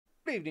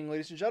evening,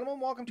 ladies and gentlemen.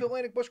 Welcome to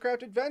Atlantic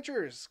Bushcraft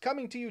Adventures.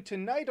 Coming to you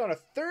tonight on a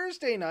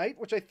Thursday night,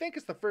 which I think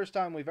is the first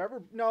time we've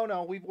ever...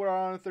 No, we were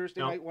on a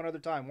Thursday night one other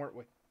time, weren't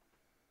we?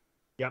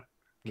 Yep.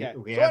 Okay.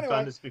 We So have anyway,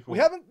 done this before. we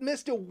haven't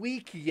missed a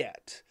week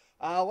yet.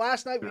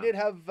 Last night we No. did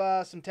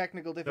have some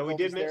technical No, difficulties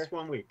we did there. miss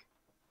 1 week.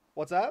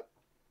 What's that?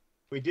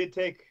 We did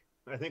take,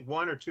 I think,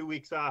 1 or 2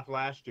 weeks off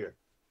last year.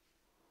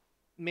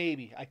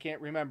 Maybe. I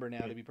can't remember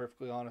now, to be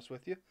perfectly honest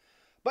with you.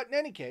 But in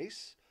any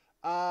case...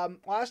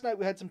 last night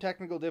we had some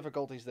technical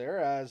difficulties there,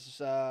 as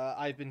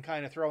I've been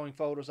kind of throwing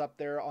photos up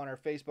there on our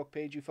Facebook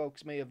page. You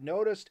folks may have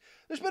noticed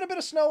there's been a bit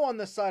of snow on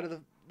this side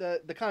of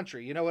the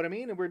country, you know what I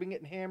mean? And we've been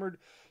getting hammered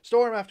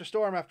storm after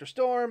storm after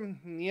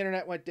storm, and the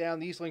internet went down.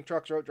 The Eastlink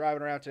trucks are out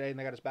driving around today, and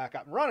they got us back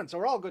up and running, so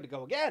we're all good to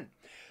go again.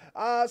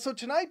 So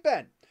tonight,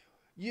 Ben,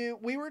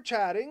 we were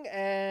chatting,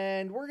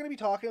 and we're going to be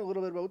talking a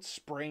little bit about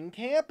spring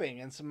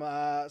camping and some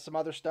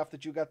other stuff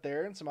that you got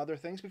there and some other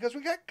things, because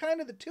we got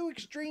kind of the two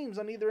extremes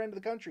on either end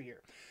of the country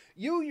here.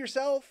 You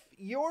yourself,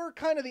 you're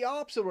kind of the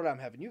opposite of what I'm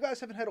having. You guys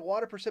haven't had a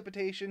lot of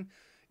precipitation.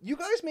 You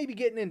guys may be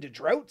getting into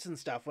droughts and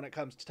stuff when it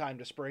comes to time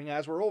to spring,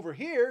 as we're over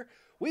here.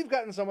 We've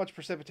gotten so much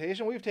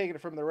precipitation, we've taken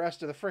it from the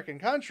rest of the frickin'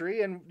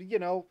 country, and, you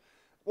know,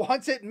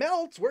 once it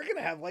melts, we're going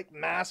to have, like,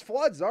 mass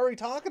floods. Already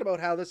talking about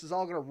how this is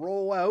all going to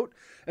roll out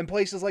in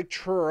places like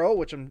Truro,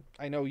 which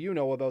I know you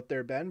know about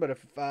there, Ben, but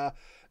if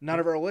none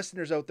of our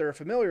listeners out there are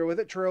familiar with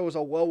it, Truro is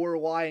a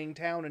lower-lying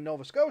town in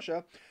Nova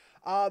Scotia.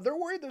 They're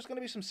worried there's going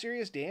to be some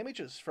serious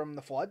damages from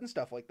the flood and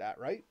stuff like that,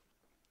 right?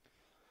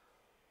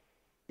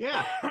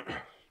 Yeah,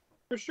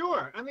 for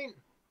sure. I mean,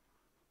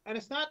 and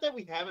it's not that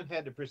we haven't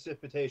had the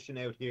precipitation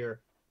out here.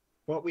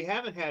 What we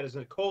haven't had is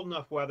a cold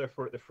enough weather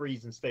for it to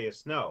freeze and stay as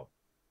snow.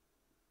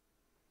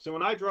 So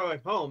when I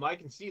drive home, I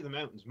can see the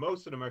mountains.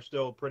 Most of them are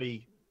still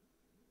pretty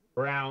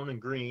brown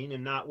and green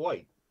and not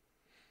white.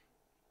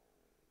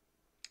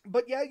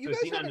 But yeah, you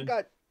guys haven't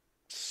got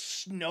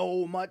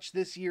snow much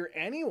this year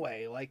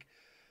anyway. Like,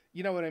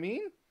 you know what I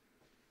mean?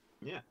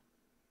 Yeah.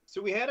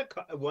 So we had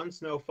one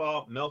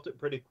snowfall, melted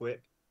pretty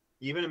quick.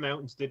 Even the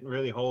mountains didn't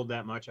really hold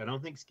that much. I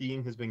don't think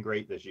skiing has been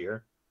great this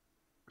year.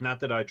 Not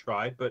that I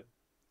tried, but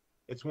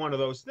it's one of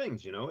those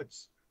things, you know.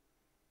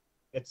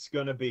 It's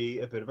going to be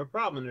a bit of a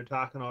problem. They're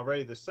talking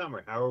already this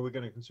summer. How are we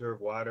going to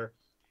conserve water?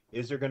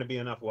 Is there going to be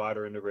enough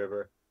water in the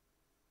river?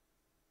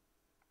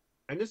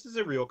 And this is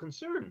a real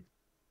concern.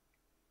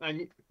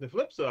 And the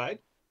flip side,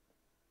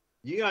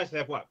 you guys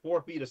have, what,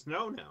 4 feet of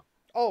snow now?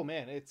 Oh,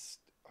 man,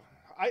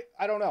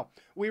 I don't know.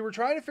 We were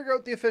trying to figure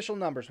out the official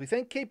numbers. We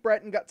think Cape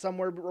Breton got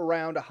somewhere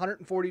around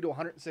 140 to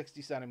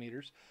 160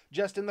 centimeters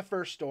just in the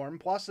first storm,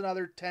 plus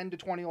another 10 to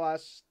 20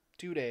 last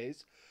 2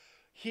 days.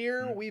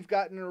 Here, we've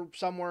gotten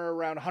somewhere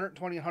around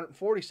 120,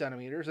 140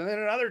 centimeters, and then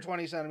another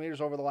 20 centimeters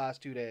over the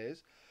last 2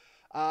 days.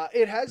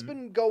 It has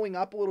been going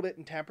up a little bit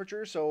in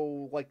temperature,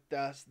 so like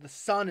the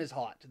sun is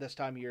hot this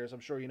time of year, as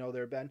I'm sure you know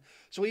there, Ben.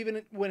 So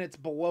even when it's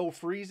below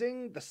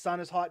freezing, the sun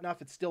is hot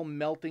enough, it's still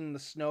melting the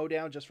snow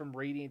down just from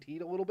radiant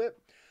heat a little bit.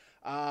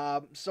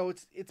 So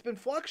it's been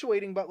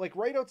fluctuating, but like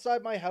right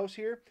outside my house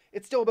here,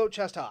 it's still about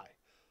chest high.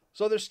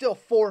 So there's still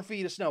 4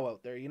 feet of snow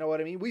out there. You know what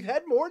I mean? We've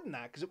had more than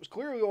that because it was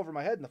clearly over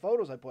my head in the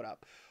photos I put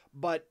up.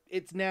 But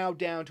it's now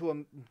down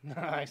to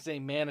I say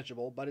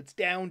manageable, but it's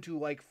down to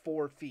like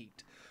 4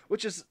 feet,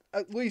 which is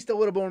at least a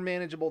little more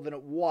manageable than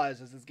it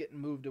was as it's getting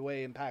moved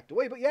away and packed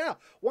away. But yeah,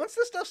 once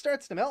this stuff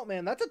starts to melt,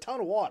 man, that's a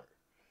ton of water.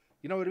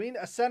 You know what I mean?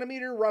 A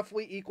centimeter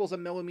roughly equals a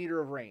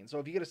millimeter of rain. So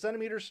if you get a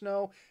centimeter of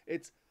snow,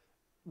 it's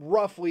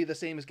roughly the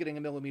same as getting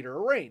a millimeter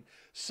of rain.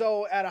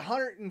 So at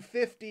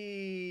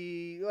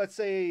 150, let's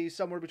say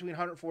somewhere between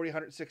 140,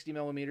 160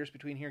 millimeters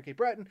between here and Cape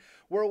Breton,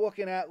 we're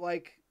looking at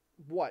like,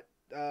 what,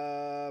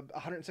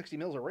 160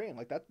 mils of rain.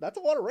 Like that's a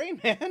lot of rain,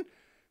 man.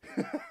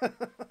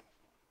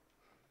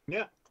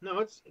 Yeah, no,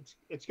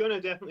 it's going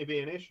to definitely be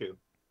an issue.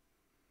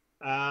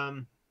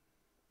 And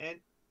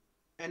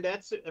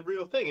that's a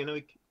real thing.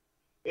 And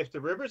if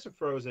the rivers are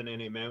frozen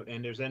any amount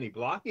and there's any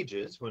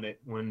blockages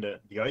when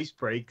the ice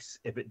breaks,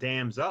 if it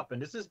dams up, and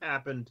this has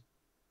happened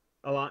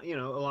along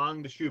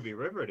the Shuby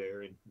River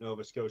there in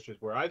Nova Scotia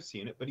is where I've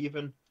seen it, but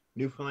even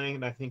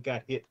Newfoundland I think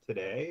got hit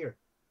today, or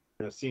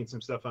seen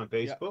some stuff on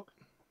Facebook.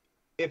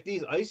 Yeah. If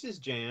these ices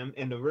jam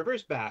and the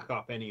rivers back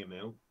up any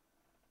amount,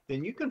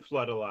 then you can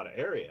flood a lot of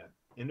area.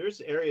 And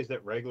there's areas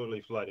that regularly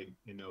flood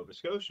in Nova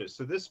Scotia.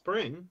 So this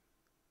spring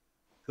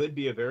could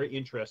be a very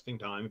interesting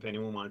time if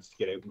anyone wants to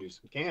get out and do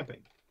some camping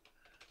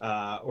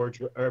or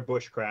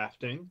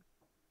bushcrafting,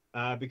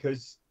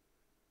 because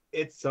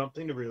it's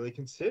something to really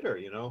consider,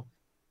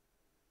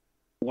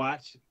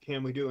 What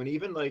can we do? And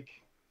even like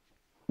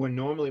when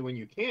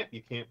you camp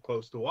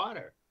close to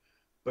water.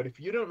 But if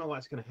you don't know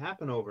what's going to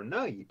happen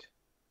overnight,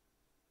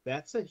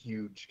 that's a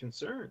huge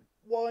concern.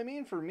 Well, I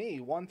mean, for me,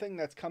 one thing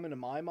that's coming to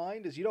my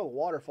mind is, the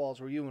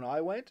waterfalls where you and I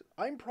went,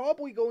 I'm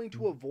probably going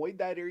to avoid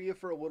that area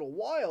for a little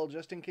while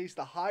just in case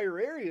the higher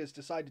areas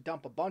decide to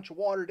dump a bunch of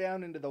water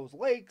down into those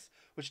lakes,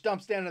 which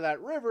dumps down to that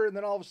river, and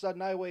then all of a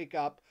sudden I wake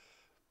up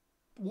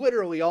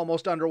literally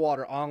almost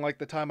underwater, unlike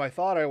the time I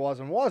thought I was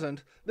and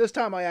wasn't. This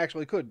time I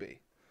actually could be.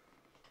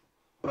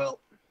 Well,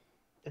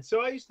 and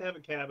so I used to have a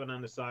cabin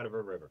on the side of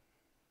a river.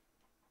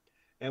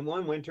 And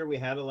one winter we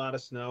had a lot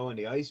of snow and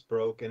the ice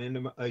broke and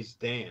then the ice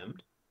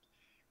dammed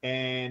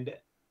and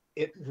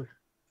it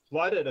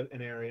flooded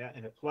an area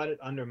and it flooded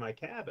under my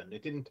cabin.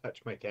 It didn't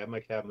touch my cabin. My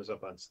cabin was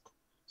up on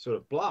sort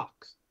of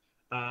blocks.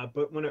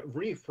 But when it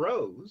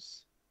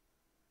refroze,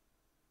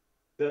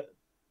 the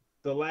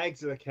the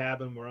legs of the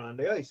cabin were on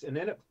the ice, and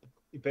then it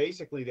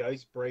basically the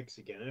ice breaks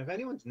again. And if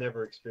anyone's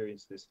never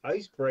experienced this,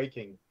 ice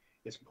breaking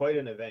is quite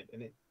an event.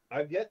 And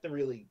I've yet to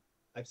really,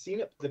 I've seen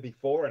it the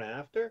before and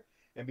after.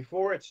 And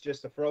before it's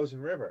just a frozen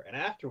river, and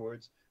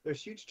afterwards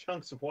there's huge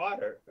chunks of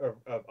water or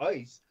of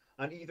ice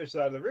on either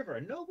side of the river,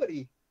 and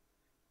nobody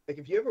like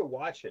if you ever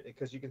watch it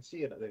because you can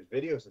see it. There's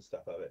videos and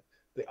stuff of it.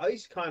 The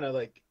ice kind of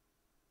like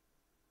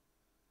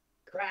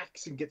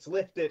cracks and gets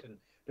lifted, and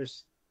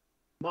there's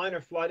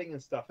minor flooding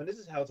and stuff. And this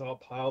is how it's all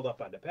piled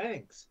up on the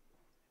banks.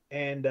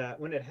 And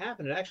when it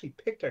happened, it actually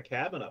picked our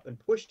cabin up and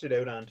pushed it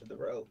out onto the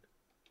road.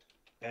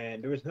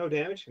 And there was no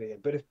damage to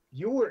it. But if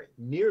you were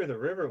near the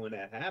river when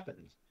that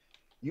happens,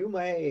 you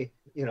may,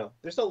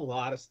 there's a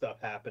lot of stuff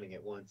happening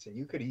at once, and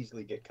you could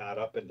easily get caught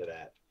up into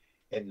that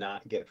and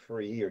not get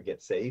free or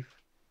get safe.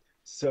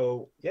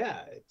 So,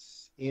 yeah,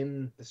 it's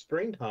in the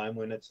springtime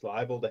when it's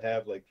liable to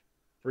have like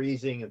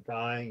freezing and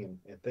thawing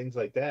and things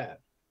like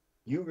that.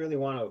 You really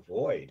want to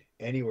avoid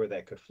anywhere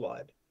that could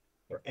flood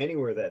or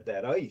anywhere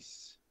that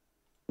ice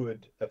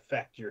would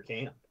affect your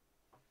camp.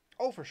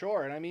 Oh, for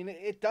sure. And I mean,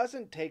 it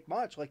doesn't take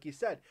much. Like you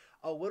said,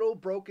 a little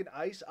broken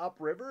ice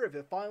upriver, if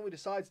it finally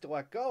decides to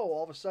let go,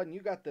 all of a sudden you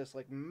got this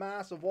like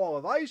massive wall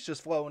of ice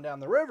just flowing down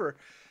the river.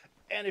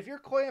 And if you're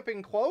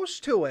clamping close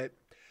to it,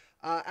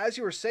 as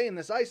you were saying,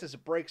 this ice, as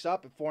it breaks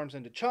up, it forms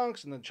into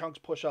chunks, and then chunks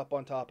push up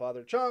on top of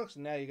other chunks,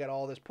 and now you got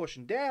all this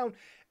pushing down,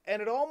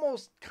 and it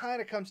almost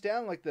kind of comes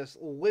down like this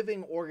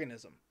living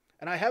organism.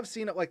 And I have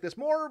seen it like this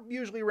more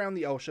usually around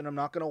the ocean, I'm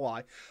not going to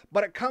lie.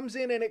 But it comes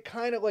in and it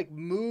kind of like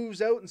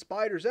moves out and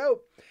spiders out.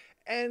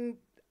 And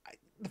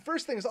the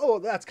first thing is, oh,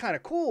 that's kind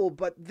of cool.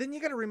 But then you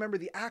got to remember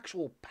the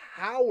actual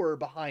power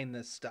behind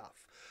this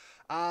stuff.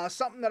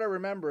 Something that I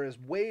remember is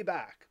way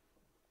back,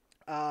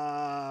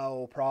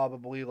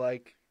 probably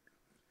like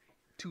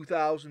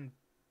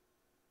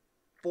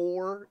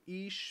 2004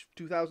 ish,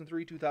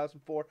 2003,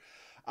 2004,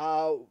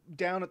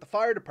 down at the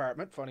fire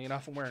department. Funny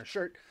enough, I'm wearing a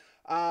shirt.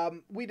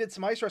 We did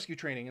some ice rescue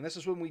training, and this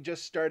is when we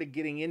just started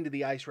getting into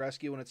the ice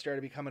rescue and it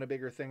started becoming a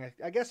bigger thing.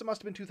 I guess it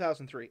must have been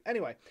 2003.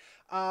 Anyway,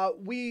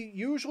 we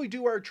usually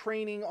do our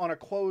training on a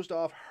closed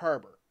off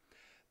harbor.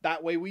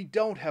 That way we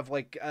don't have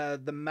like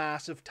the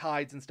massive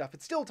tides and stuff.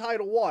 It's still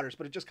tidal waters,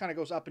 but it just kind of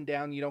goes up and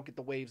down. You don't get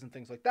the waves and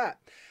things like that.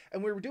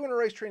 And we were doing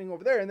our ice training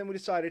over there, and then we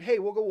decided, hey,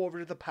 we'll go over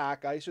to the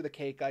pack ice or the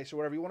cake ice or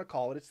whatever you want to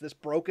call it. It's this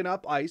broken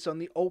up ice on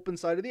the open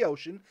side of the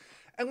ocean,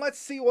 and let's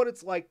see what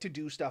it's like to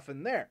do stuff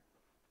in there.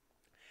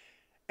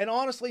 And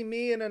honestly,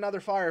 me and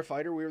another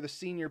firefighter, we were the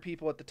senior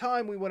people at the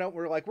time, we went out and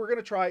we were like, we're going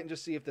to try it and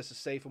just see if this is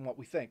safe and what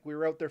we think. We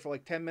were out there for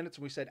like 10 minutes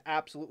and we said,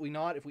 absolutely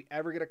not. If we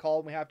ever get a call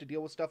and we have to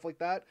deal with stuff like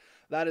that,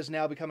 that is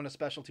now becoming a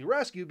specialty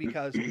rescue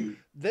because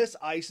this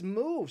ice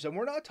moves. And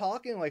we're not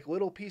talking like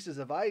little pieces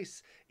of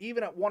ice.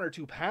 Even at 1 or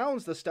 2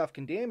 pounds, the stuff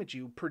can damage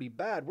you pretty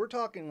bad. We're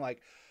talking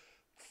like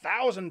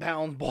 1,000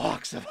 pound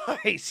blocks of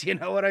ice. You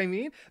know what I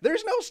mean?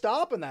 There's no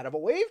stopping that. If a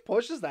wave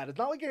pushes that, it's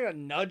not like you're going to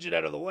nudge it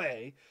out of the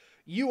way.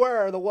 You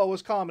are the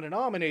lowest common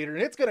denominator,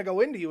 and it's going to go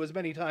into you as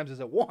many times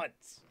as it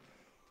wants.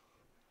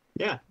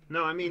 Yeah,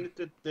 no, I mean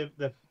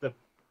the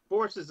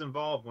forces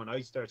involved when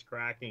ice starts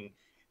cracking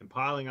and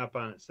piling up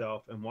on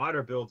itself, and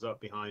water builds up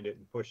behind it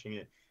and pushing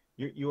it.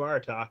 You are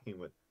talking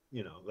with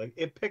like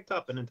it picked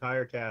up an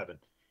entire cabin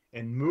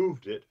and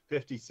moved it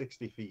 50,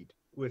 60 feet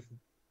with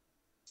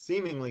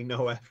seemingly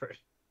no effort.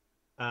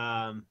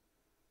 And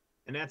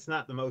that's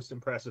not the most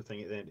impressive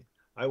thing. Then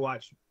I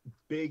watched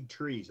big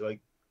trees, like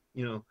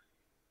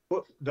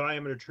foot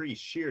diameter trees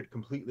sheared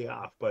completely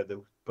off by the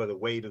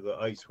weight of the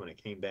ice when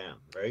it came down,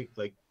 right?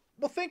 Like,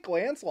 well, think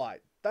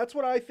landslide. That's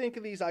what I think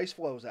of these ice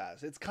flows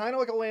as. It's kind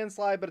of like a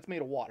landslide, but it's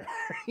made of water.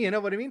 You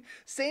know what I mean?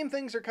 Same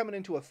things are coming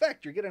into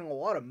effect. You're getting a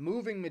lot of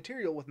moving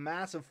material with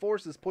massive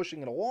forces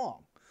pushing it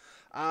along.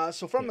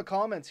 So from the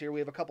comments here, we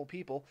have a couple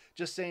people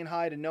just saying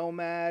hi to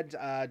Nomad,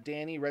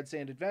 Danny, Red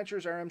Sand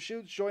Adventures, RM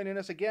Shoots joining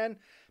us again.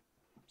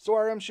 So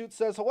RM Shoot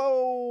says,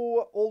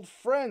 hello, old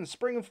friends.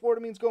 Spring in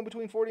Florida means going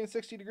between 40 and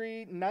 60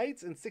 degree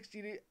nights and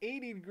 60 to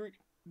 80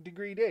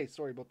 degree days.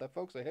 Sorry about that,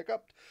 folks. I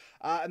hiccuped.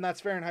 And that's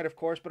Fahrenheit, of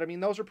course. But, I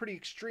mean, those are pretty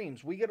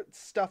extremes. We get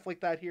stuff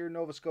like that here in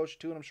Nova Scotia,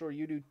 too, and I'm sure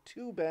you do,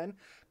 too, Ben.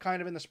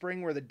 Kind of in the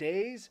spring where the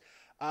days...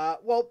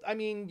 well, I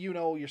mean, you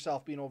know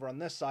yourself being over on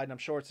this side, and I'm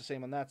sure it's the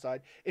same on that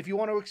side. If you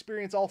want to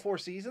experience all 4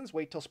 seasons,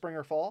 wait till spring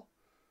or fall.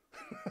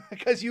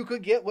 Because you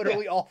could get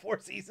literally all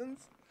 4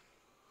 seasons.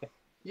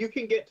 You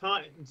can get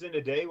times in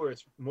a day where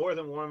it's more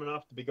than warm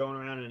enough to be going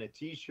around in a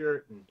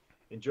t-shirt and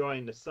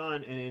enjoying the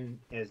sun. And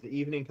then as the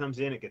evening comes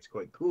in, it gets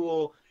quite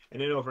cool.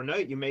 And then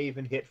overnight, you may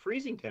even hit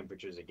freezing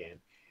temperatures again.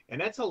 And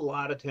that's a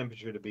lot of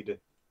temperature to be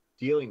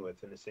dealing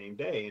with in the same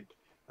day.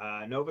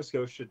 And Nova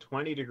Scotia,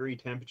 20-degree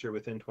temperature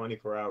within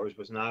 24 hours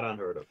was not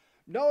unheard of.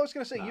 No, I was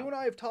going to say, you Uh, and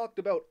I have talked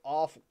about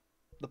off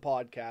the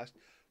podcast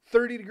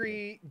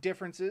 30-degree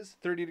differences,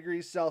 30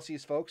 degrees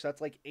Celsius, folks.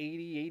 That's like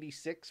 80,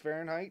 86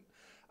 Fahrenheit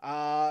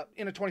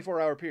in a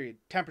 24-hour period.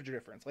 Temperature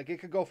difference. Like it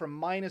could go from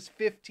minus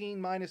 15,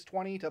 minus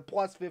 20 to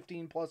plus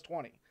 15, plus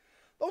 20.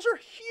 Those are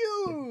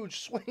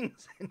huge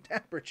swings in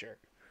temperature.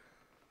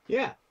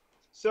 yeah.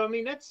 So I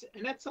mean that's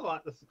a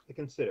lot to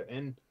consider.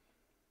 And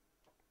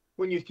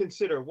when you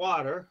consider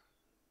water,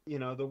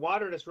 the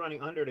water that's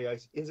running under the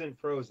ice isn't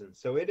frozen,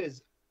 so it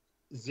is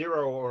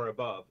 0 or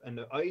above, and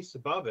the ice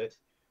above it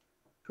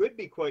could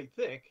be quite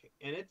thick,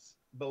 and it's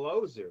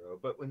below 0.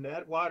 But when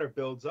that water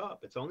builds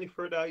up, it's only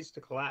for the ice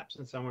to collapse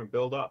and somewhere and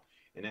build up,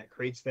 and that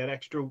creates that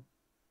extra,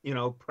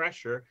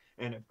 pressure,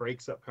 and it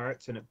breaks up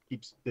parts, and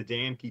the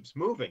dam keeps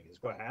moving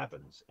is what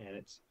happens, and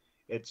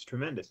it's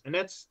tremendous, and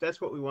that's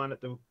what we wanted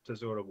to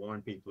sort of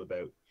warn people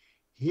about.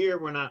 Here,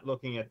 we're not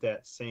looking at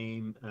that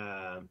same.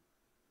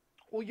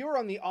 Well, you're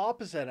on the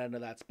opposite end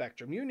of that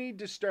spectrum. You need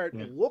to start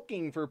Yeah.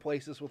 looking for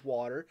places with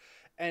water.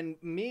 And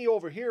me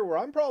over here, where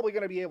I'm probably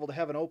going to be able to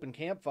have an open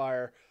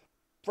campfire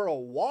for a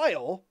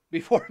while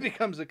before it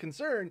becomes a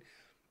concern.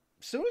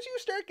 Soon as you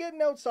start getting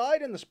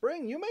outside in the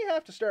spring, you may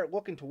have to start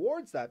looking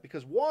towards that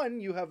because one,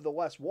 you have the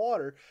less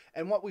water,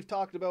 and what we've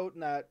talked about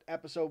in that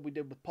episode we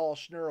did with Paul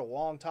Schnurr a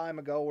long time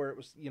ago, where it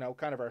was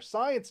kind of our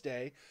science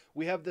day.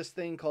 We have this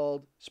thing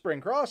called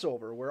spring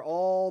crossover, where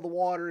all the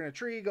water in a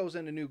tree goes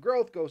into new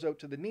growth, goes out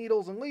to the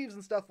needles and leaves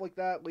and stuff like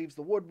that, leaves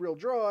the wood real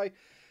dry,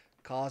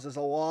 causes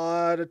a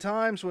lot of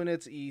times when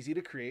it's easy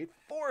to create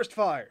forest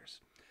fires.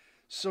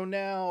 So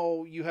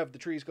now you have the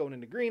trees going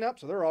into green up,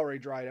 so they're already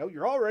dried out.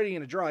 You're already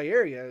in a dry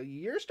area.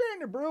 You're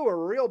starting to brew a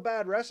real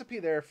bad recipe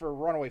there for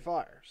runaway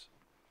fires.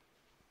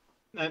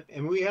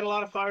 And we had a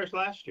lot of fires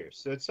last year,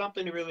 so it's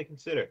something to really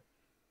consider.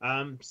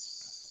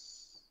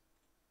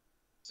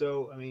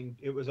 So I mean,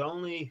 it was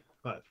only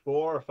 4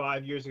 or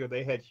 5 years ago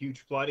they had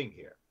huge flooding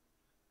here,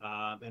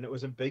 and it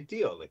was a big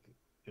deal. Like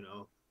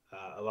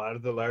a lot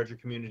of the larger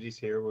communities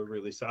here were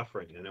really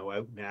suffering. I know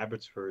out in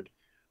Abbotsford,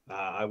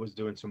 I was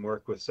doing some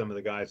work with some of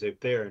the guys out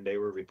there, and they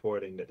were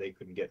reporting that they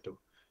couldn't get to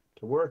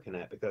work in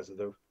that because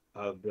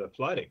of the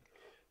flooding.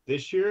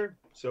 This year,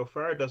 so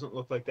far, it doesn't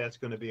look like that's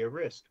going to be a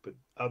risk, but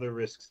other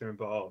risks are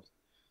involved.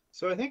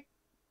 So I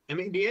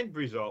mean, the end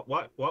result,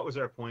 what was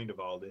our point of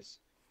all this,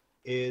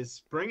 is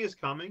spring is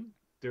coming.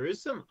 There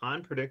is some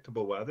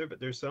unpredictable weather, but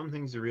there's some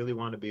things you really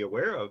want to be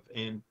aware of,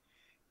 and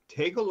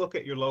take a look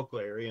at your local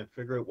area and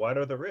figure out what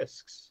are the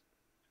risks.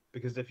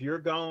 Because if you're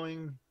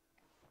going,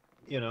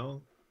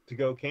 to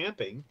go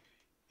camping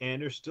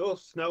and there's still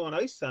snow and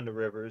ice on the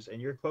rivers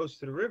and you're close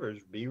to the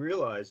rivers, be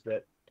realized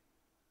that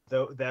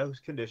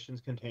those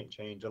conditions can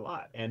change a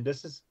lot. And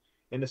this is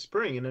in the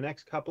spring, in the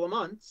next couple of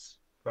months,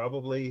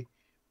 probably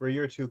for a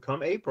year or two,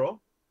 come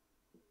April,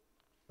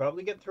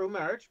 probably get through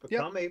March, but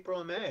Yep. come April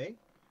and May,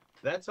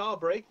 that's all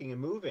breaking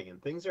and moving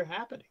and things are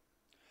happening.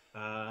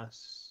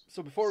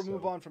 So before we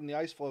move on from the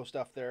ice flow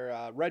stuff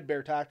there, Red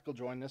Bear Tactical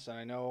joined us, and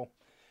I know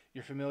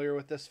you're familiar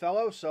with this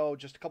fellow, so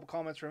just a couple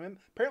comments from him.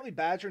 Apparently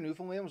Badger,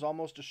 Newfoundland was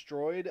almost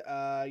destroyed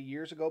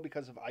years ago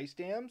because of ice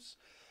dams.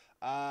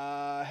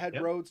 Had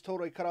Yep. roads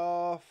totally cut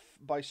off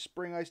by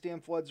spring ice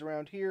dam floods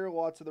around here.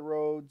 Lots of the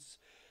roads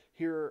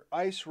here are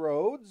ice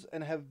roads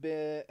and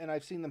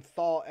I've seen them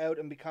thaw out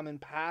and become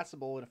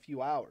impassable in a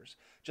few hours,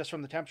 just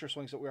from the temperature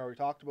swings that we already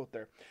talked about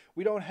there.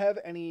 We don't have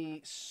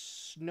any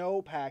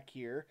snowpack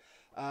here.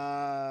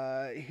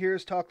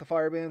 Here's talk the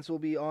fire bans will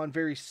be on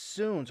very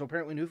soon. So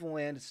apparently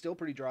Newfoundland is still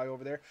pretty dry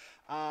over there.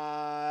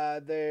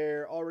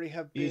 There already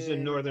have been He's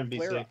in northern BC.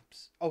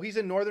 flare-ups. Oh, he's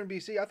in northern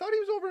BC. I thought he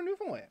was over in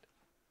Newfoundland.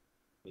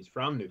 He's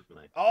from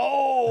Newfoundland.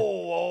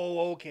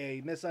 Oh,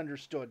 okay.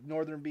 Misunderstood.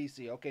 Northern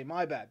BC. Okay,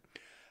 my bad.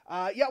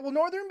 Yeah, well,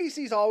 northern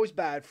BC is always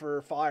bad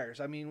for fires.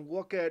 I mean,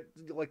 look at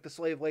like the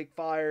Slave Lake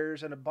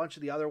fires and a bunch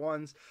of the other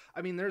ones.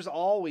 I mean, there's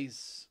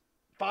always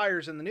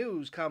fires in the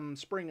news come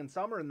spring and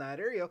summer in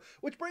that area,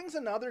 which brings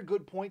another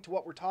good point to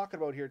what we're talking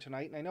about here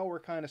tonight. And I know we're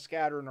kind of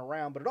scattering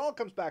around, but it all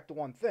comes back to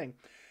one thing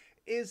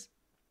is,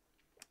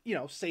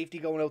 safety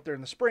going out there in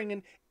the spring.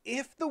 And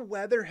if the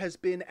weather has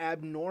been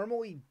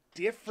abnormally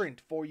different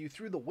for you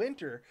through the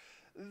winter,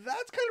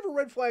 that's kind of a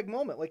red flag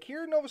moment. Like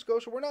here in Nova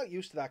Scotia, we're not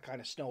used to that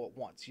kind of snow at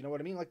once. You know what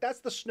I mean? Like that's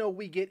the snow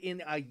we get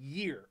in a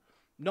year,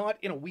 not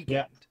in a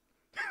weekend.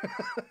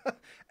 Yeah.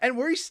 And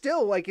we're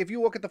still, like, if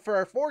you look at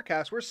our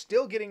forecast, we're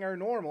still getting our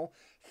normal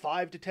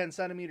 5 to 10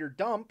 centimeter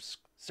dumps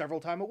several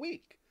times a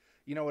week.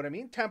 You know what I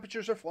mean?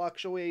 Temperatures are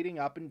fluctuating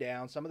up and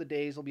down. Some of the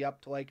days will be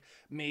up to like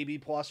maybe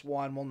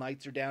 +1, while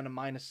nights are down to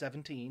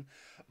 -17.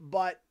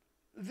 But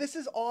this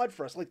is odd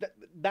for us. Like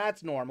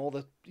that's normal.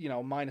 The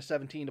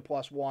 -17 to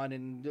 +1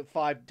 and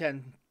 5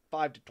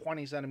 to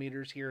 20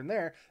 centimeters here and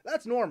there.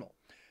 That's normal.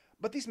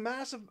 But these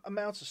massive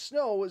amounts of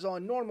snow is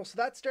on normal, so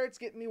that starts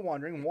getting me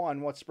wondering,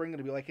 one, what's spring going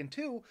to be like, and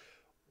two,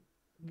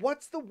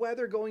 what's the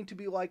weather going to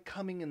be like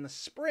coming in the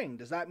spring?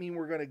 Does that mean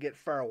we're going to get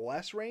far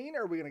less rain,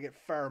 or are we going to get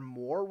far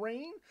more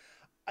rain?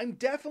 I'm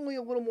definitely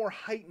a little more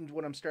heightened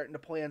when I'm starting to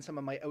plan some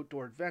of my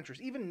outdoor adventures.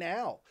 Even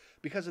now,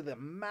 because of the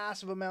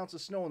massive amounts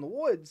of snow in the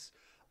woods,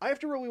 I have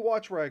to really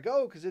watch where I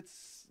go because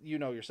it's, you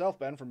know yourself,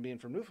 Ben, from being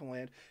from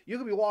Newfoundland. You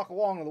could be walking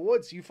along in the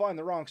woods, you find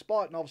the wrong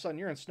spot, and all of a sudden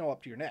you're in snow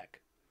up to your neck.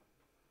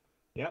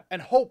 Yeah,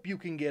 And hope you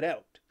can get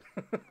out.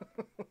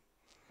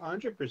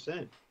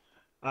 100%.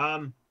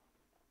 Um,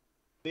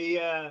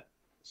 the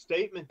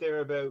statement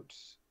there about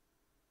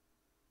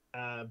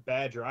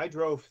Badger, I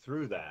drove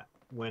through that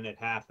when it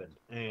happened,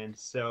 and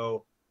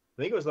so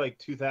I think it was like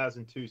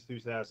 2002,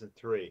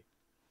 2003,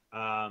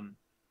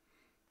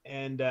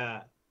 and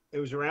it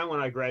was around when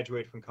I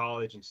graduated from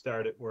college and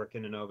started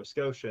working in Nova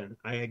Scotia. And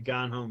I had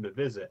gone home to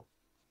visit,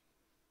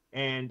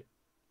 and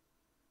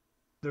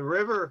the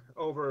river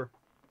over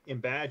in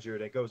Badger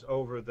that goes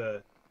over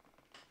the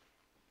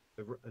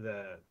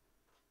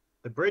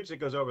the bridge that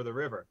goes over the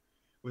river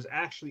was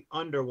actually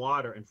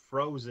underwater and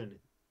frozen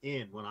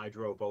in when I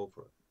drove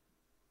over it.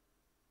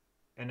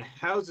 And the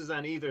houses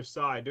on either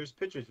side, there's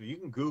pictures where you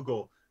can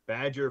Google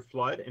Badger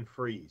flood and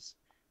freeze.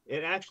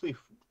 It actually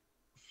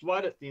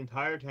flooded the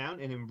entire town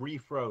and then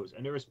refroze.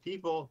 And there was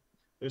people.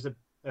 There's a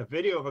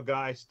video of a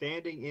guy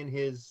standing in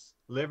his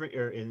living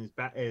or in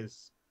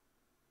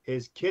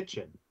his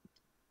kitchen,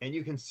 and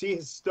you can see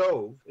his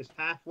stove is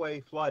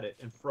halfway flooded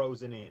and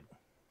frozen in.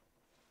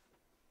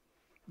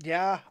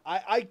 Yeah,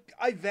 I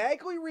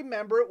vaguely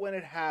remember it when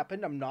it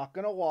happened. I'm not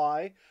going to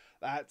lie.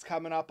 That's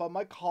coming up on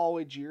my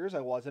college years.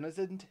 I wasn't as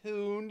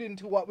tuned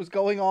into what was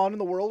going on in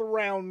the world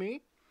around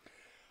me.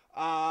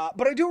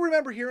 But I do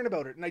remember hearing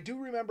about it, and I do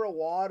remember a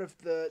lot of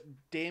the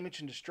damage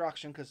and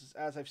destruction because,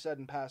 as I've said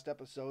in past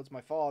episodes,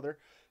 my father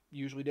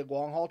usually did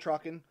long haul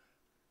trucking,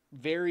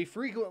 very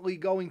frequently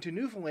going to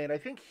Newfoundland. I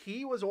think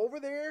he was over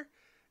there,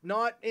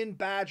 not in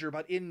Badger,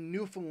 but in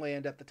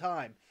Newfoundland at the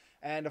time.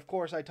 And of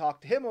course, I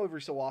talked to him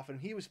every so often.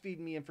 He was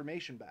feeding me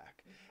information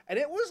back. And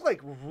it was like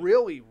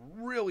really,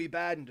 really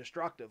bad and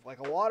destructive. Like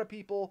a lot of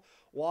people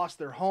lost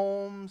their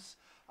homes,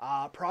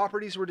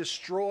 properties were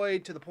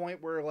destroyed to the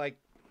point where, like,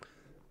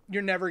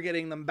 you're never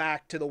getting them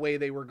back to the way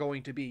they were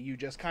going to be. You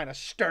just kind of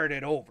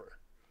started over.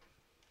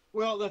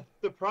 Well,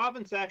 the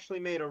province actually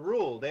made a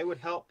rule. They would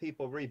help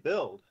people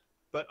rebuild,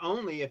 but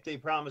only if they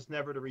promised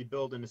never to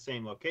rebuild in the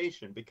same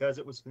location because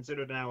it was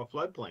considered now a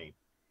floodplain.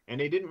 And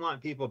they didn't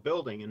want people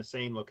building in the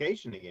same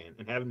location again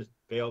and having to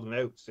bail them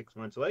out 6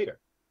 months later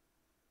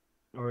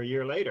or a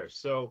year later.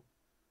 So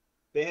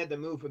they had to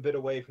move a bit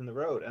away from the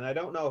road. And I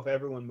don't know if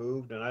everyone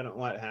moved, and I don't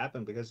know what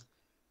happened because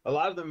a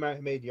lot of them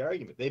made the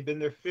argument. They've been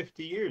there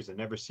 50 years and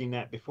never seen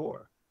that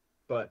before.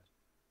 But,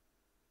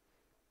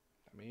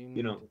 I mean,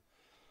 you know,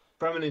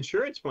 from an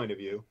insurance point of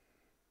view,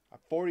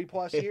 40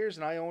 plus years,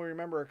 and I only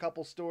remember a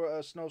couple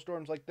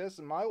snowstorms like this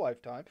in my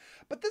lifetime.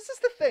 But this is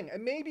the thing,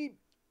 and maybe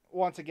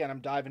once again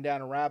I'm diving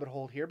down a rabbit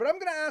hole here, but I'm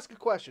going to ask a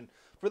question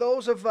for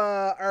those of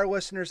our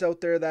listeners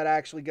out there that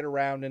actually get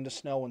around into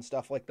snow and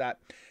stuff like that.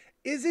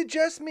 Is it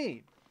just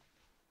me,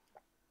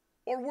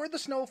 or were the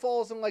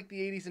snowfalls in like the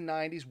 80s and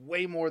 90s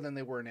way more than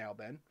they were now,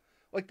 Ben?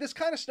 Like this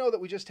kind of snow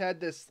that we just had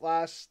this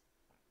last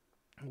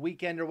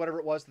weekend or whatever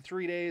it was, the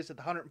 3 days at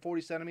the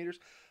 140 centimeters.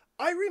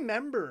 I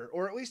remember,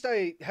 or at least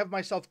I have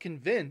myself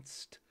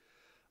convinced,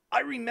 I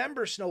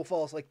remember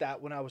snowfalls like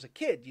that when I was a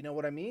kid. You know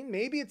what I mean?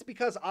 Maybe it's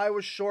because I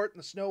was short and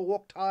the snow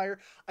looked higher.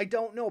 I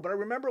don't know, but I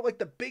remember like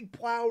the big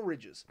plow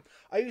ridges.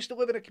 I used to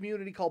live in a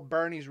community called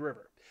Barney's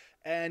River.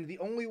 And the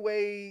only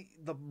way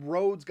the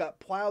roads got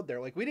plowed there,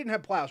 like we didn't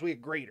have plows, we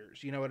had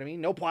graders, you know what I mean?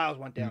 No plows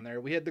went down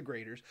there. We had the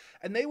graders.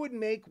 And they would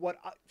make what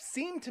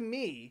seemed to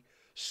me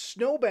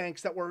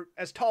snowbanks that were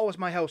as tall as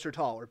my house or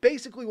taller.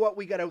 Basically what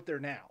we got out there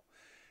now.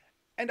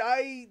 And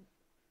I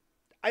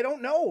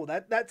don't know.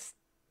 That's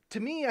to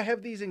me, I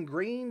have these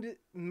ingrained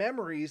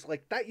memories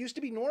like that used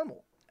to be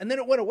normal. And then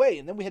it went away,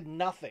 and then we had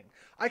nothing.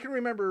 I can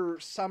remember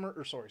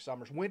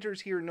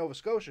winters here in Nova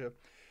Scotia,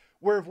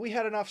 where if we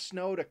had enough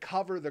snow to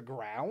cover the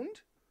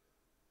ground,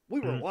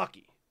 we were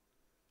lucky.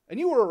 And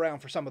you were around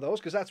for some of those,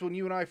 because that's when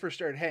you and I first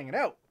started hanging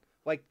out.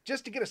 Like,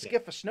 just to get a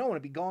skiff of snow and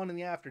it'd be gone in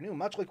the afternoon,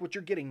 much like what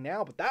you're getting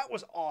now, but that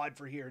was odd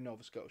for here in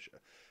Nova Scotia.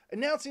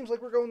 And now it seems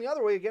like we're going the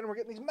other way again, and we're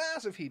getting these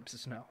massive heaps of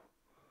snow.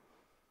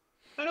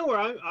 I know where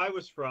I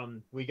was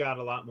from, we got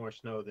a lot more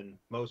snow than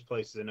most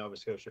places in Nova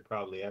Scotia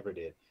probably ever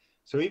did.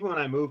 So even when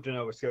I moved to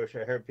Nova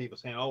Scotia, I heard people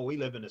saying, oh, we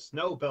live in the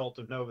snow belt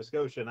of Nova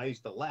Scotia. And I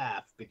used to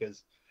laugh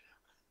because...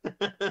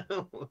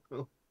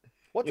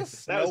 What's a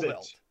snow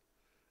belt?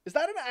 Is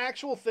that an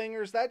actual thing,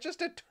 or is that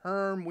just a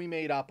term we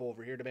made up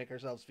over here to make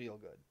ourselves feel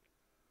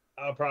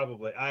good?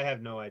 Probably. I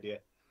have no idea.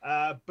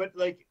 But,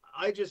 like,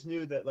 I just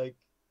knew that, like,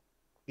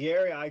 the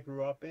area I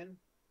grew up in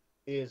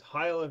is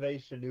high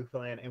elevation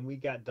Newfoundland, and we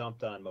got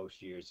dumped on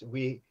most years.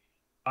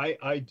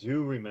 I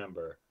do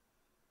remember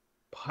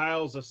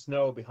piles of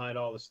snow behind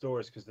all the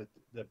stores because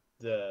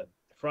the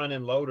front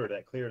end loader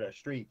that cleared our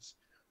streets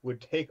would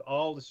take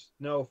all the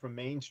snow from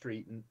Main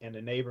Street and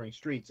the neighboring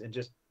streets and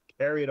just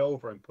carry it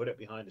over and put it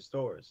behind the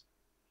stores.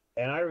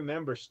 And I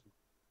remember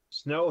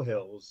snow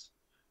hills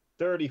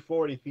 30,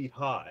 40 feet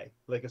high,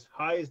 like as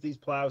high as these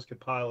plows could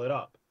pile it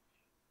up.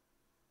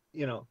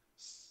 You know,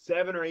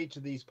 7 or 8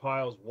 of these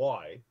piles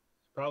wide,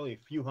 probably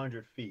a few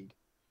hundred feet.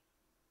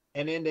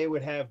 And then they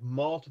would have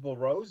multiple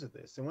rows of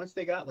this. And once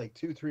they got like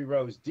 2, 3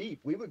 rows deep,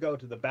 we would go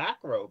to the back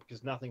row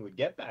because nothing would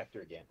get back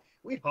there again.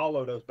 We'd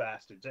hollow those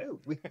bastards out.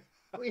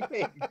 We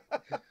made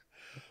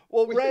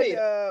Well, we made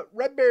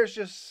Red Bear's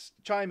just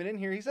chiming in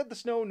here. He said the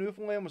snow in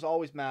Newfoundland was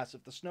always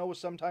massive. The snow was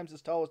sometimes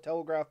as tall as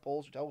telegraph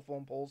poles or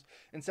telephone poles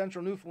in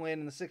central Newfoundland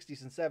in the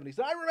 60s and 70s.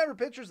 And I remember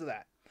pictures of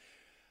that.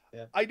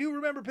 yeah. I do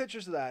remember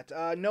pictures of that.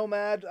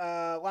 Nomad,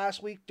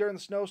 last week during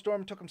the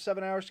snowstorm, it took him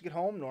 7 hours to get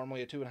home,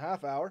 normally a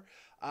 2.5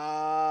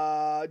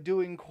 hour,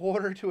 doing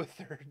quarter to a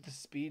third the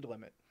speed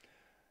limit.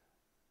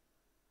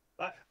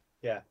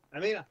 Yeah. I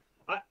mean,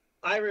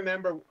 I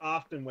remember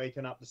often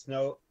waking up to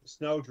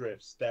snow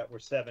drifts that were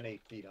 7,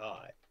 8 feet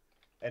high,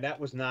 and that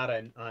was not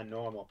on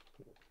normal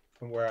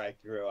from where I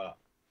grew up.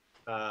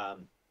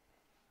 Um,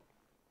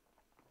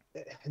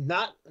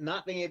 not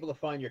being able to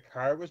find your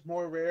car was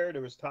more rare.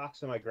 There was talks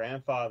to my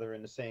grandfather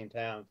in the same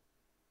town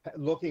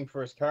looking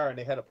for his car, and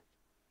they had a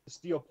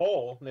steel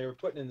pole and they were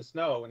putting in the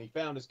snow, and he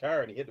found his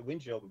car and he hit the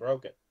windshield and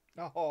broke it.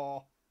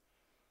 Oh,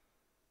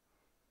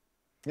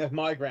 That's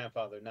my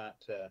grandfather, not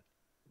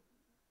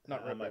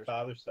Red on my Bear's.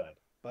 father's side.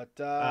 But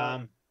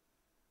Um,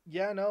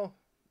 yeah, no,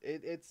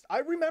 it's. I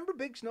remember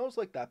big snows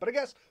like that. But I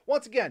guess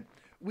once again,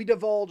 we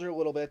divulge a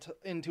little bit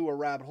into a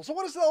rabbit hole. So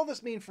what does all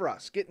this mean for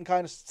us? Getting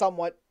kind of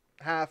somewhat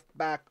half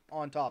back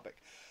on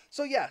topic.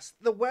 So yes,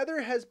 the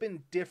weather has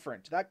been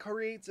different. That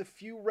creates a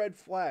few red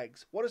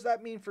flags. What does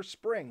that mean for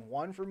spring?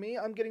 One, for me,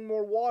 I'm getting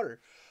more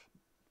water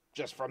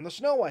just from the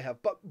snow I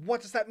have. But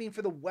what does that mean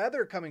for the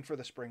weather coming for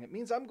the spring? It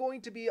means I'm going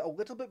to be a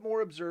little bit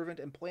more observant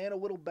and plan a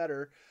little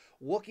better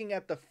looking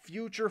at the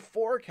future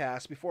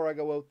forecast before I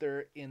go out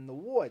there in the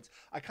woods.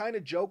 I kind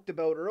of joked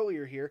about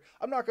earlier here,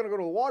 I'm not going to go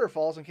to the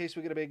waterfalls in case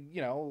we get a big,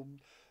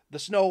 the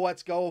snow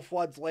lets go,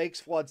 floods lakes,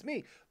 floods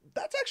me.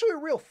 That's actually a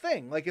real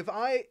thing. Like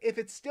if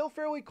it's still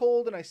fairly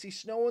cold and I see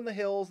snow in the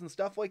hills and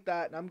stuff like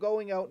that, and I'm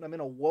going out and I'm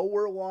in a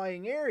lower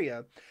lying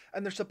area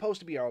and there's supposed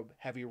to be a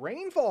heavy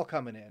rainfall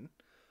coming in,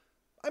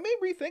 I may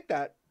rethink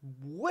that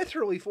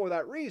literally for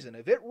that reason.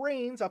 If it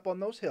rains up on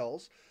those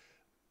hills,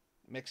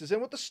 mixes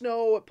in with the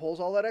snow, it pulls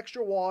all that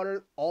extra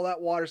water, all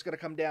that water is going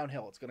to come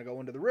downhill. It's going to go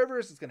into the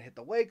rivers, it's going to hit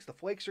the lakes, the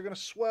flakes are going to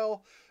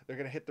swell, they're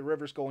going to hit the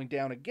rivers going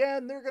down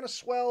again, they're going to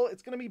swell,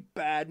 it's going to be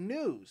bad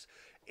news.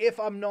 If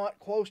I'm not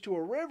close to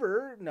a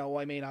river, no,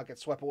 I may not get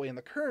swept away in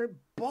the current,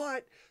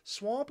 but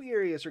swampy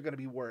areas are going to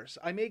be worse.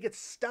 I may get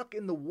stuck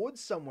in the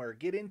woods somewhere,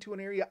 get into an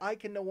area I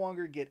can no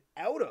longer get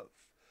out of.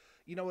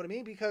 You know what I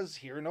mean? Because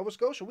here in Nova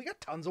Scotia, we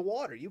got tons of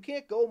water. You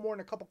can't go more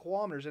than a couple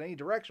kilometers in any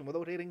direction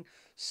without hitting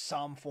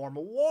some form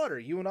of water.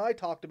 You and I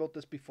talked about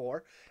this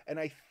before, and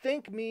I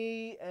think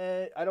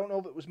I don't know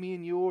if it was me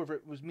and you or if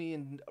it was me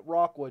and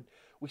Rockwood,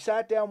 we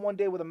sat down one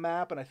day with a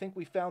map, and I think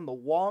we found the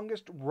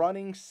longest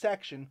running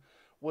section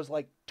was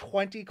like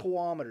 20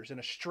 kilometers in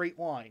a straight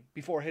line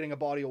before hitting a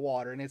body of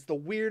water, and it's the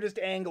weirdest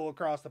angle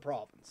across the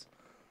province.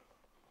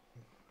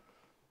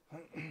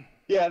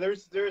 yeah,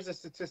 there's a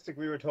statistic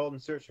we were told in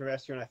Search and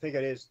Rescue, and I think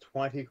it is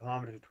 20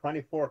 kilometers,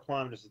 24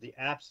 kilometers is the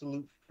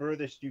absolute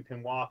furthest you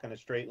can walk in a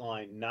straight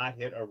line, not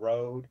hit a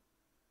road,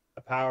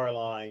 a power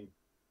line,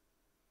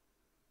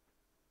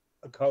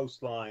 a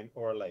coastline,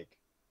 or a lake.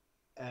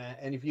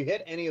 And if you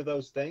hit any of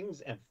those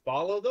things and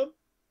follow them,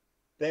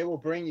 they will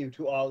bring you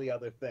to all the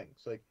other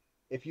things. Like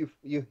if you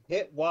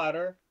hit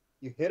water,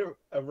 you hit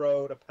a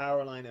road, a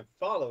power line, and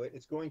follow it,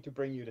 it's going to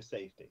bring you to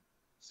safety.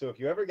 So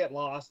if you ever get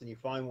lost and you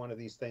find one of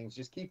these things,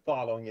 just keep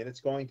following it. It's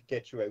going to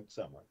get you out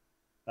somewhere.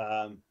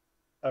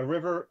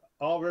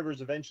 All rivers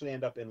eventually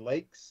end up in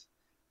lakes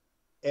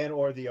and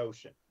or the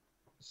ocean.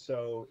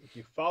 So if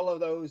you follow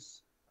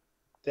those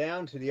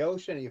down to the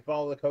ocean and you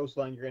follow the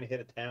coastline, you're going to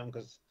hit a town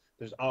because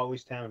there's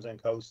always towns and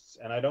coasts.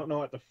 And I don't know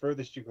what the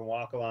furthest you can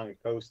walk along a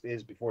coast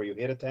is before you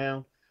hit a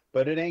town,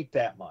 but it ain't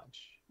that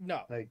much.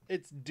 No,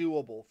 it's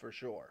doable for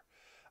sure.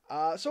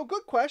 So a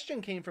good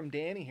question came from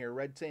Danny here,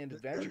 Red Sand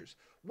Adventures.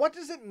 What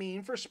does it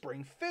mean for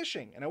spring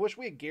fishing? And I wish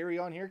we had Gary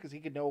on here because he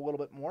could know a little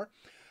bit more.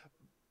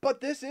 But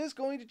this is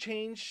going to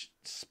change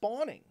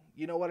spawning.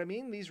 You know what I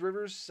mean? These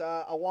rivers,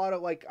 a lot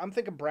of I'm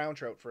thinking brown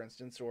trout, for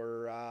instance,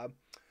 or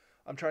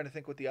I'm trying to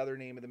think what the other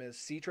name of them is.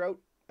 Sea trout,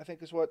 I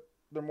think is what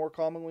they're more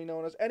commonly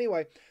known as.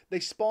 Anyway,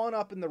 they spawn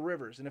up in the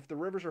rivers. And if the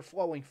rivers are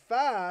flowing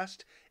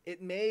fast,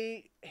 it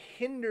may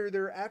hinder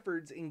their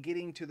efforts in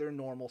getting to their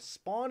normal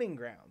spawning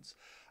grounds.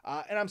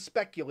 And I'm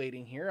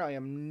speculating here. I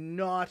am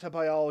not a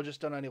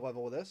biologist on any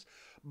level of this,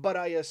 but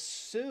I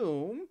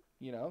assume,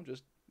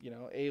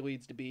 A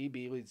leads to B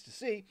leads to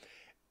C.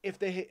 If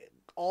they hit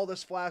all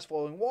this fast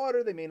flowing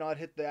water, they may not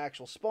hit the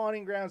actual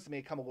spawning grounds. They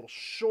may come a little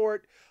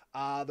short.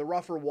 The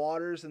rougher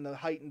waters and the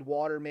heightened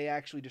water may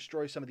actually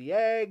destroy some of the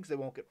eggs. They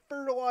won't get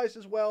fertilized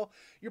as well.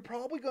 You're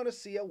probably going to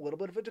see a little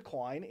bit of a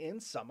decline in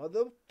some of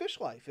the fish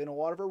life in a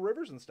lot of our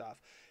rivers and stuff.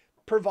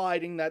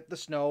 Providing that the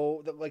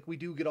snow, that we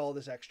do get all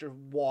this extra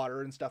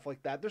water and stuff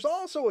like that. There's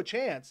also a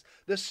chance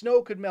the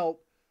snow could melt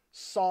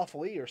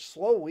softly or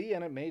slowly,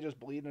 and it may just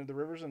bleed into the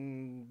rivers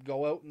and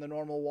go out in the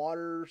normal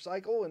water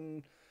cycle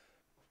and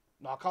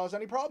not cause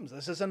any problems.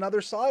 This is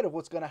another side of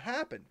what's going to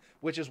happen,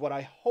 which is what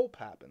I hope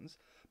happens.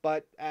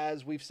 But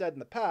as we've said in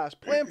the past,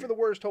 plan for the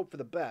worst, hope for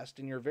the best,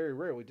 and you're very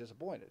rarely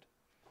disappointed.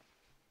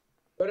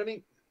 But I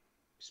mean,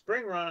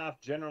 spring runoff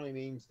generally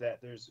means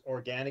that there's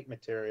organic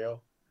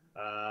material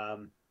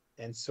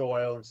and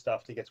soil and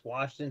stuff that gets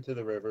washed into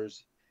the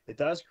rivers. It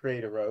does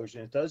create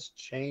erosion. It does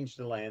change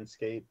the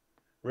landscape.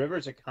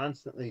 Rivers are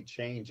constantly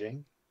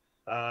changing.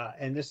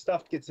 And this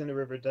stuff gets in the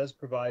river. It does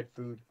provide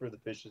food for the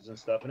fishes and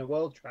stuff, and it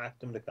will attract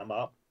them to come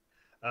up.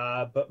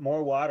 But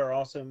more water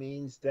also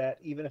means that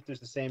even if there's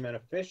the same amount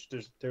of fish,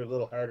 they're a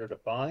little harder to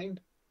find.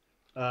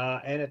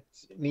 And it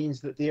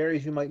means that the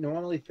areas you might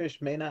normally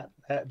fish may not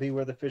be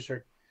where the fish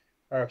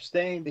are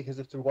staying, because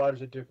if the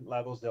water's at different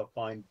levels, they'll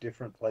find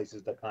different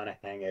places to kind of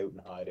hang out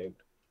and hide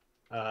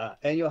out.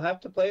 And you'll have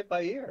to play it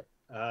by ear.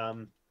 I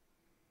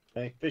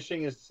think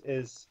fishing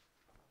is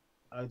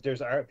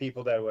there's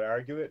people that would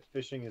argue it.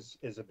 Fishing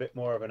is a bit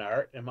more of an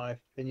art, in my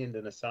opinion,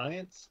 than a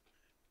science,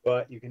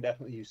 but you can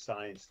definitely use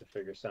science to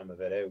figure some of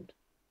it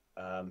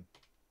out.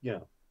 You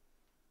know,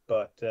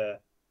 but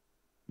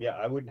yeah,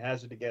 I wouldn't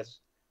hazard to guess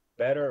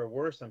better or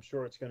worse. I'm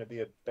sure it's going to be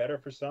a better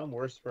for some,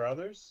 worse for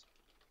others.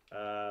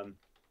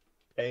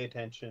 Pay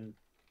attention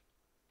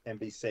and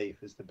be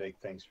safe is the big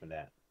things from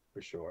that,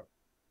 for sure.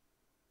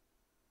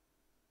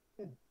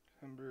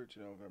 September to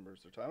November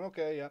is their time.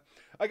 Okay, yeah.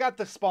 I got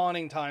the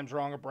spawning times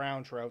wrong of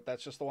brown trout.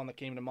 That's just the one that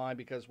came to mind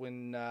because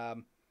when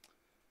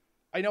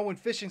I know when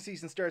fishing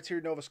season starts here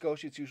in Nova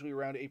Scotia, it's usually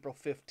around April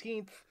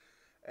 15th.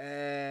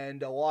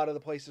 And a lot of the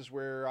places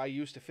where I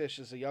used to fish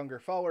as a younger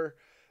feller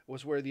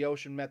was where the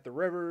ocean met the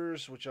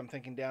rivers, which I'm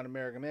thinking down in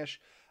Marigamish.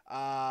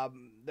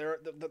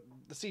 The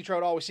sea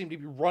trout always seem to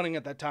be running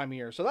at that time of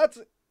year. So that's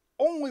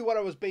only what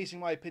I was basing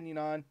my opinion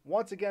on.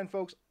 Once again,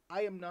 folks,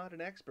 I am not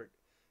an expert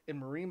in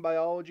marine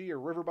biology or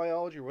river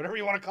biology or whatever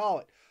you want to call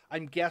it.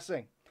 I'm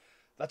guessing.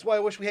 That's why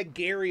I wish we had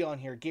Gary on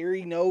here.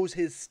 Gary knows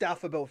his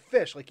stuff about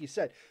fish. Like you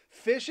said,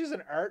 fish is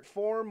an art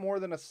form more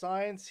than a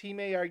science. He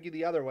may argue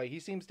the other way. He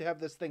seems to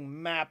have this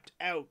thing mapped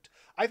out.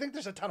 I think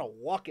there's a ton of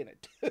luck in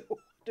it, too,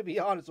 to be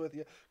honest with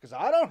you, because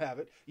I don't have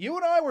it. You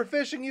and I were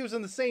fishing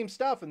using the same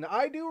stuff, and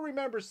I do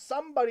remember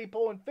somebody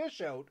pulling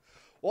fish out.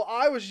 Well,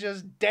 I was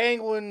just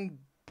dangling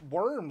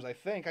worms, I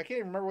think. I can't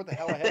even remember what the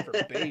hell I had for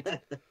bait.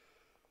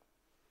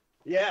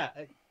 Yeah,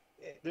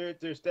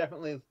 there's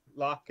definitely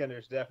luck, and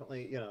there's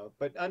definitely,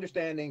 but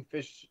understanding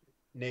fish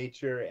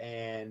nature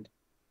and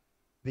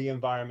the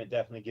environment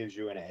definitely gives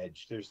you an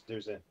edge.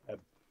 There's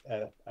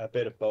a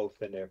bit of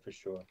both in there for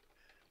sure.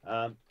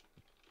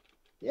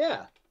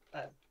 Yeah,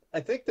 I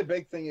think the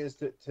big thing is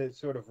to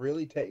sort of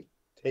really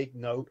take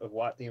note of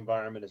what the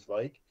environment is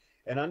like,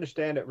 and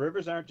understand that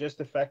rivers aren't just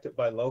affected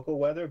by local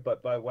weather,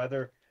 but by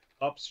weather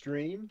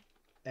upstream.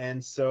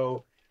 And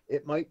so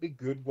it might be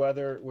good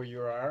weather where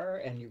you are,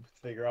 and you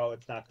figure, oh,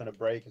 it's not going to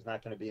break, it's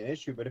not going to be an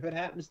issue. But if it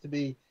happens to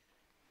be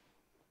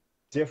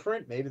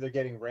different, maybe they're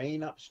getting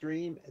rain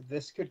upstream,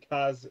 this could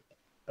cause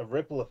a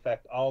ripple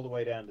effect all the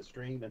way down the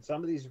stream. And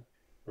some of these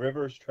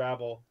rivers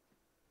travel,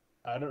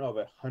 I don't know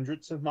about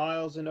hundreds of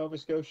miles in Nova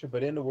Scotia,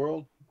 but in the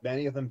world,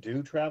 many of them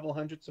do travel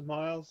hundreds of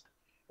miles.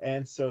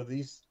 And so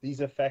these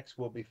effects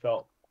will be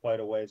felt quite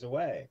a ways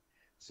away.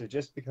 So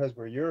just because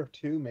where you're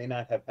to may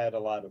not have had a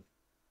lot of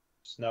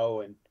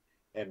snow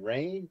and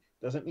rain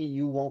doesn't mean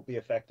you won't be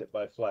affected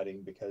by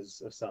flooding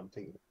because of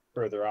something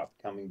further up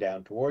coming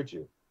down towards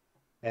you.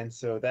 And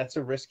so that's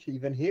a risk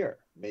even here.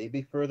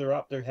 Maybe further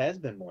up there has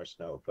been more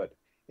snow, but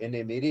in the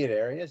immediate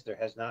areas there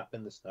has not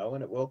been the snow,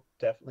 and it will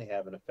definitely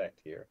have an effect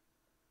here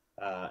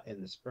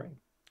in the spring.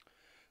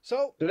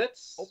 So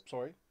that's... Oh,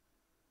 sorry.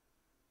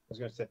 I was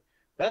going to say,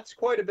 that's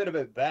quite a bit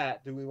about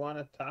that. Do we want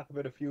to talk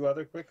about a few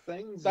other quick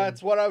things?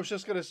 That's what I was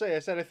just going to say. I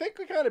said, I think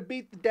we kind of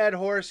beat the dead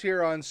horse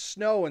here on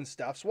snow and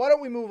stuff. So why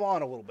don't we move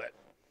on a little bit?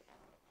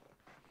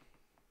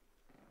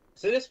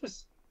 So this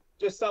was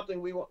just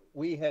something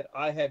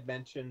I had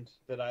mentioned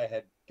that I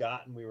had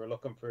gotten. We were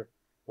looking for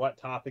what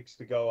topics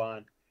to go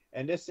on.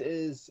 And this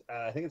is,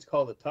 I think it's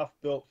called the Tough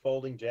Built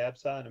Folding Jab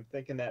Saw. And I'm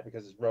thinking that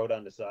because it's wrote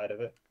on the side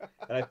of it.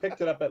 And I picked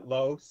it up at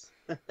Lowe's.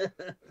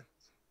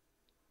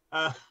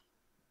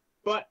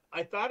 But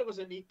I thought it was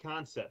a neat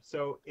concept.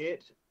 So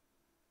it's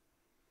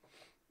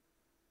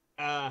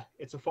a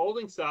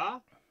folding saw.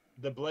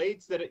 The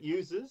blades that it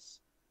uses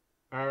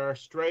are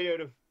straight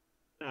out of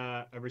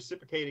a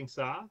reciprocating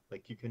saw.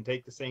 Like you can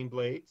take the same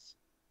blades.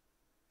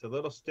 It's a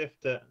little stiff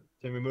to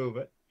remove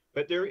it,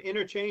 but they're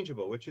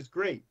interchangeable, which is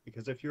great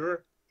because if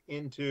you're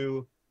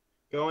into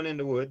going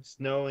into woods,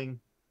 knowing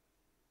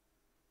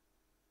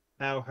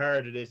how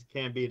hard it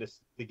can be to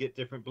get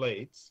different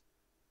blades,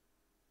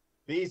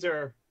 these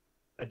are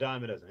a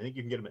dime a dozen. I think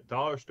you can get them at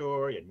dollar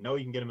store. You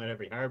can get them at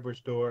every hardware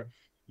store.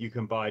 You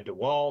can buy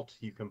DeWalt.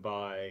 You can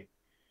buy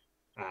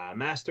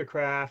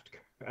Mastercraft.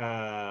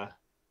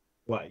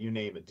 You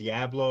name it.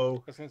 Diablo.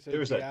 I was going to say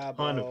There's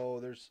Diablo. a ton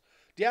of...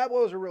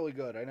 Diablos are really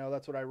good. I know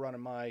that's what I run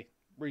in my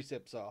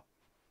recip saw.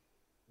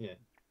 Yeah.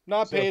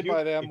 Not paid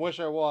by them. Wish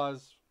I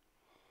was.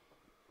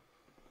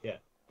 Yeah.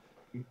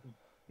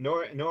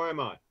 Nor am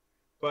I.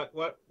 But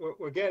what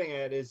we're getting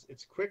at is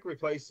it's quick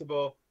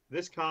replaceable.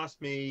 This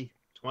cost me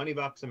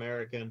 $20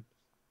 American.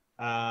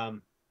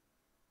 Um,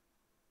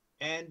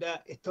 and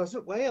it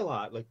doesn't weigh a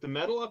lot. Like the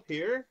metal up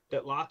here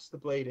that locks the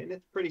blade in,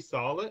 it's pretty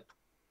solid.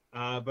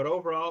 But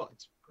overall,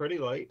 it's pretty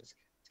light. It's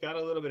got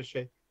a little bit of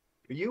shape.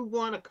 If you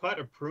want to cut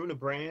or prune a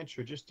branch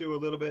or just do a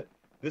little bit,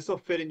 this will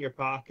fit in your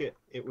pocket.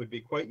 It would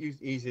be quite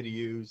easy to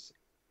use.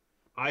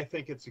 I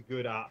think it's a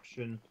good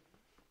option.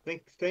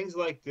 Think things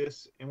like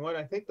this, and what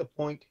I think the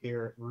point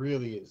here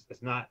really is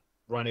not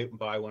run out and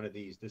buy one of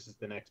these. This is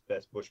the next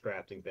best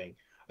bushcrafting thing.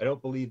 I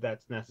don't believe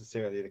that's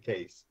necessarily the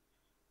case.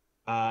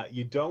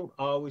 You don't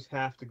always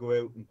have to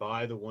go out and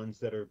buy the ones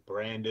that are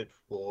branded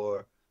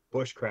for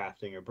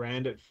bushcrafting or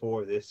branded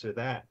for this or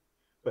that.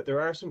 But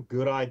there are some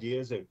good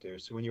ideas out there.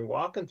 So when you're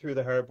walking through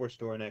the hardware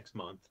store next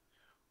month,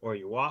 or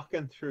you're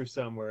walking through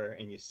somewhere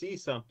and you see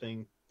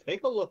something,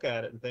 take a look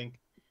at it and think,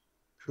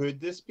 could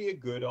this be a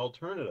good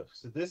alternative?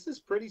 So this is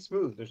pretty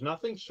smooth. There's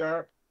nothing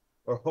sharp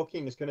or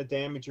hooking that's going to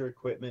damage your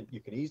equipment.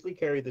 You can easily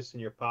carry this in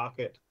your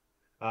pocket.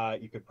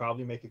 You could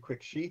probably make a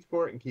quick sheath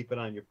for it and keep it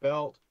on your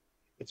belt.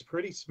 It's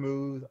pretty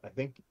smooth. I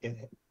think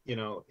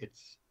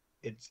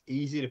it's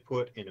easy to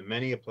put in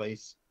many a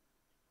place.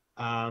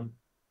 Um,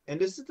 and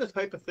this is the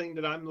type of thing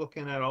that I'm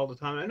looking at all the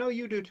time. I know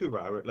you do too,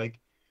 Robert. Like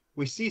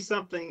we see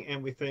something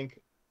and we think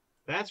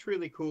that's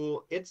really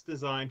cool. It's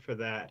designed for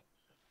that,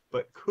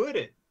 but could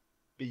it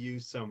be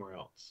used somewhere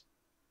else?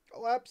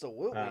 Oh,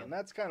 absolutely. And Um,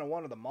 that's kind of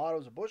one of the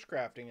mottos of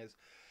bushcrafting is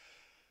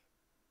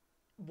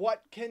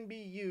what can be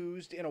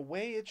used in a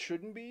way it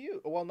shouldn't be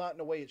used. Well, not in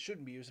a way it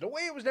shouldn't be used, in a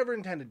way it was never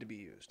intended to be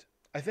used.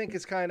 I think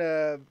it's kind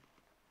of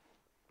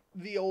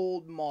the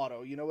old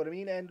motto, you know what I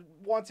mean? And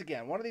once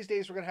again, one of these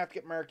days we're going to have to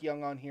get Mark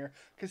Young on here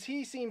because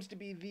he seems to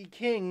be the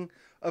king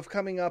of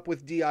coming up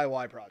with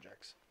DIY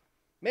projects,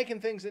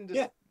 making things into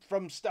yeah,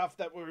 from stuff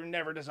that were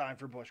never designed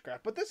for bushcraft.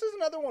 But this is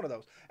another one of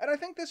those, and I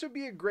think this would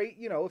be a great,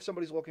 if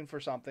somebody's looking for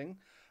something,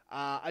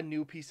 a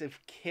new piece of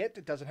kit.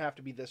 It doesn't have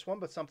to be this one,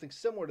 but something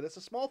similar to this.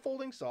 A small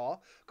folding saw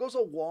goes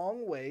a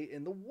long way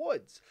in the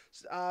woods.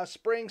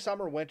 Spring,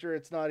 summer, winter.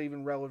 It's not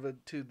even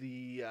relevant to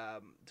the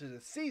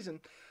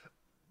season.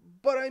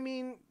 But I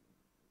mean,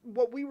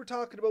 what we were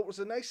talking about was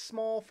a nice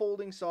small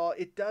folding saw.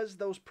 It does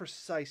those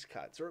precise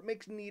cuts, or it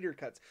makes neater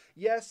cuts.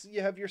 Yes, you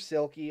have your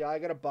silky. I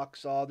got a buck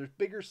saw. There's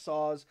bigger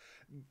saws.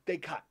 They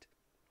cut.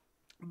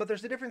 But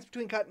there's a difference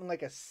between cutting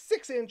like a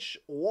 6-inch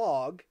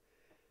log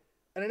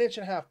and an inch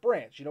and a half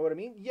branch. You know what I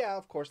mean? Yeah,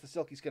 of course, the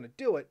silky's going to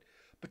do it.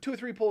 But 2 or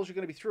 3 pulls, you're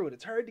going to be through it.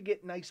 It's hard to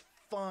get nice,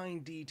 fine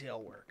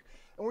detail work.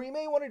 And where you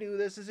may want to do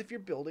this is if you're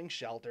building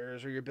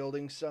shelters or you're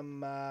building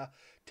some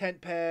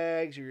tent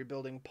pegs or you're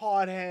building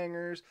pod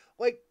hangers.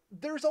 Like,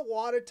 there's a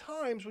lot of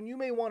times when you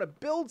may want to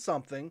build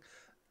something and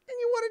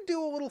you want to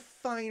do a little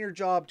finer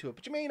job to it,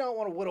 but you may not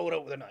want to whittle it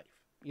out with a knife.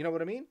 You know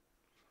what I mean?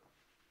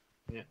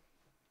 yeah.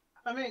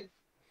 I mean,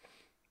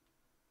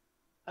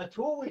 a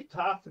tool we've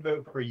talked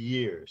about for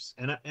years,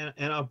 and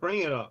I'll bring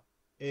it up,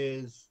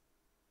 is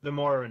the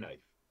Mora knife.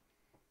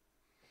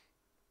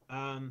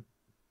 Um,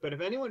 but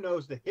if anyone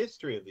knows the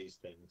history of these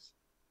things,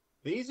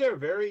 these are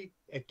very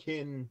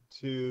akin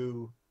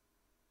to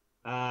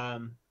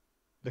um,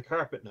 the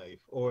carpet knife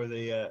or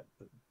the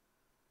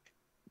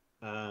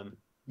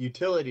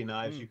utility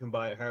knives Mm. you can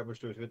buy at hardware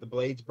stores with the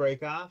blades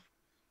break off.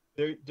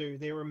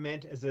 They were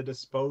meant as a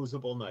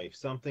disposable knife,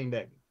 something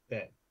that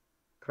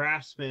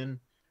craftsmen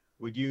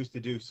would use to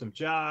do some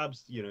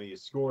jobs. You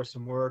score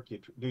some work, you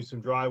do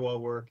some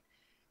drywall work,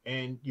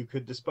 and you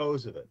could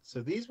dispose of it.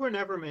 So these were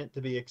never meant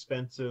to be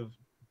expensive,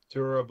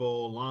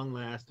 durable,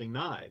 long-lasting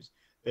knives.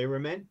 They were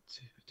meant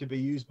to be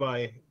used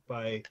by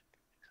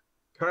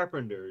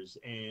carpenters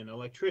and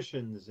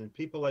electricians and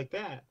people like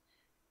that.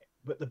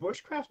 But the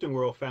bushcrafting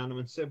world found them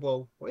and said,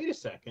 well, wait a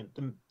second,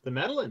 the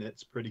metal in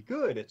it's pretty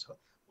good. It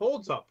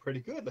holds up pretty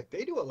good. Like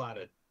they do a lot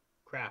of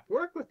crap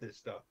work with this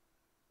stuff.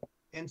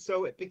 And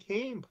so it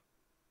became,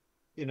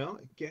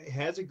 it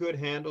has a good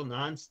handle,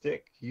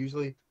 non-stick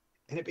usually,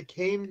 and it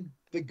became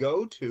the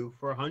go-to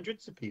for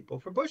hundreds of people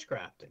for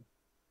bushcrafting.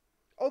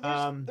 Oh, there's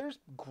Um, there's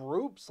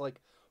groups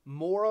like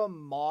Mora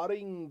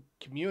modding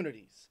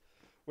communities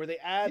where they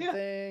add yeah,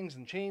 things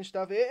and change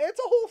stuff. It's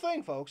a whole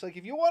thing, folks. Like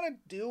if you want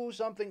to do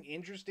something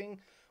interesting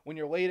when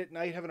you're late at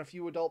night having a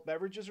few adult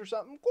beverages or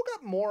something, look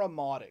up Mora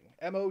modding,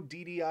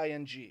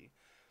 Modding,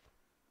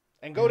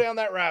 and go yeah. down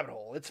that rabbit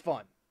hole. It's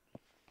fun.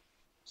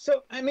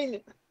 So I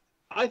mean,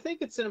 I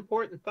think it's an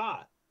important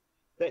thought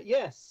that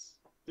yes,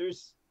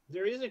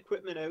 there is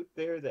equipment out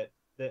there that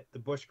the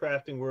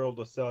bushcrafting world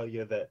will sell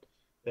you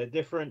that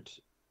different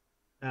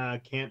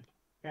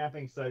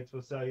camping sites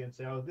will sell you and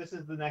say, oh, this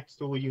is the next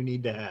tool you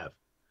need to have.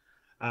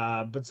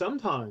 But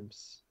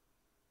sometimes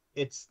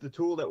it's the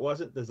tool that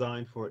wasn't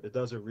designed for it that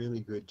does a really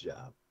good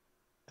job.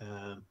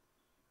 Um,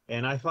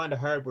 and I find a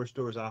hardware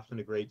store is often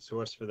a great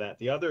source for that.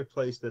 The other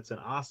place that's an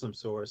awesome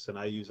source, and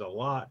I use a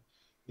lot,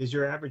 is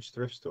your average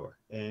thrift store.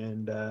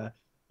 And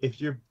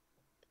if you're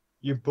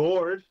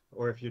bored,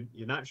 or if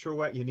you're not sure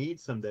what you need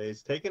some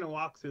days, taking a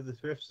walk through the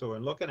thrift store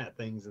and looking at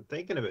things and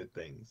thinking about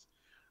things.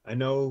 I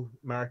know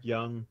Mark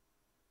Young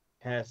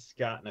has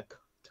gotten a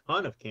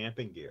ton of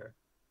camping gear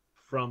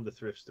from the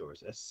thrift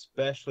stores,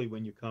 especially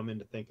when you come in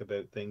to think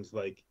about things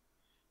like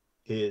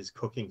his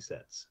cooking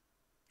sets.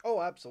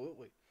 Oh,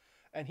 absolutely.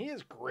 And he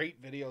has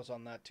great videos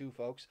on that too,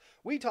 folks.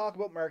 We talk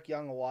about Mark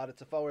Young a lot.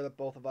 It's a fella that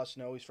both of us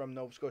know. He's from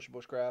Nova Scotia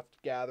Bushcraft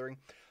Gathering.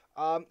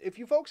 If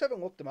you folks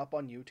haven't looked him up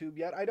on YouTube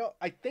yet, I don't.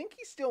 I think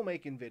he's still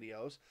making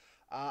videos.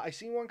 I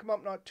seen one come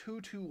up not too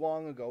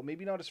long ago.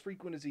 Maybe not as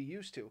frequent as he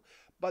used to,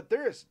 but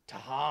there is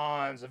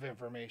tons of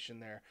information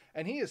there,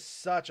 and he is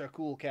such a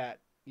cool cat.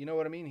 You know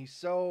what I mean? He's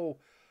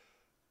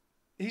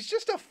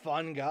just a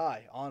fun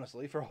guy,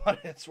 honestly, for what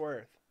it's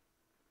worth.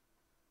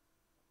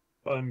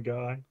 Fun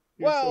guy.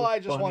 You're Well, so I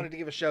just funny. wanted to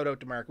give a shout out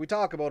to Mark. We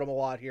talk about him a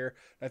lot here.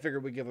 I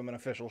figured we'd give him an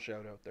official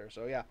shout out there.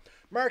 So yeah,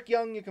 Mark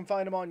Young, you can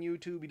find him on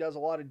YouTube. He does a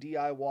lot of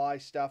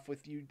DIY stuff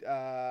with you,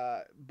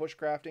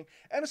 bushcrafting,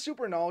 and a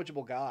super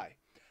knowledgeable guy.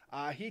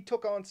 He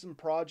took on some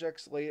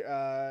projects late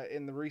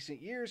in the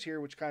recent years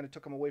here, which kind of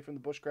took him away from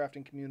the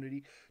bushcrafting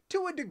community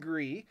to a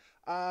degree.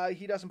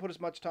 He doesn't put as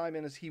much time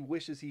in as he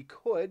wishes he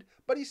could,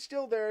 but he's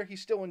still there.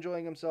 He's still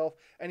enjoying himself,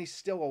 and he's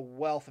still a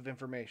wealth of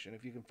information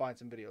if you can find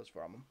some videos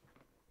from him.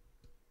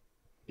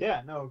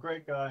 Yeah, no,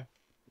 great guy.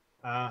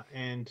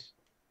 And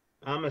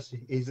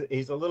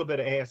he's a little bit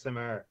of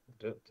ASMR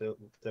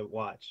to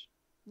watch.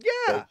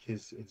 Yeah, Like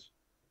his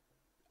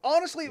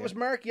honestly, it yeah. was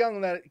Mark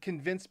Young that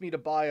convinced me to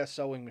buy a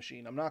sewing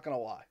machine. I'm not going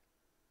to lie.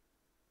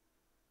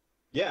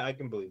 Yeah, I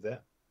can believe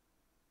that.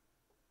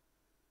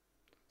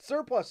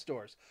 Surplus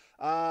stores.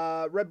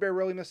 Red Bear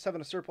really missed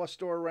having a surplus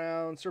store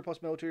around.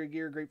 Surplus military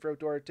gear, great for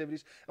outdoor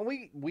activities. And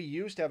we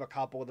used to have a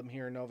couple of them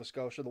here in Nova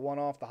Scotia. The one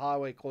off the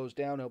highway closed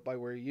down out by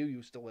where you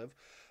used to live.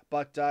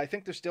 But I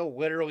think there's still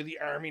literally the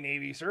Army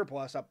Navy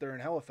surplus up there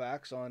in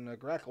Halifax on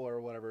Greco or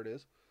whatever it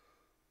is.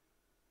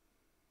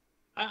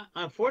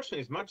 Unfortunately,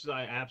 as much as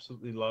I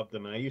absolutely love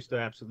them, and I used to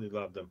absolutely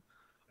love them,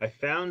 I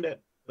found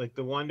it like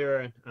the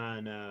Wonder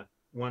on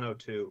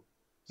 102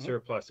 Mhm.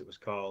 Surplus, it was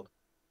called.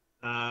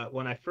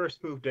 When I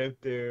first moved out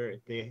there,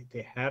 they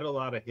had a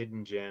lot of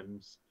hidden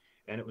gems,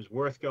 and it was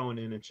worth going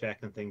in and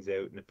checking things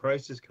out. And the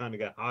prices kind of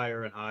got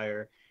higher and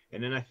higher.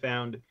 And then I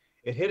found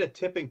it hit a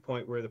tipping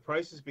point where the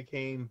prices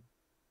became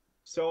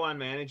so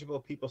unmanageable,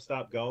 people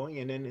stopped going.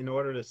 And then in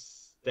order to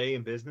stay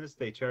in business,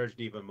 they charged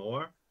even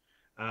more.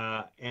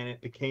 And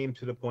it became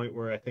to the point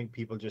where I think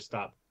people just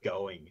stopped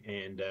going.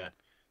 And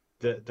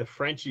the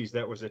Frenchies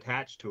that was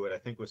attached to it, I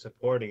think, was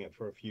supporting it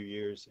for a few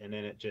years, and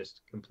then it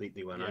just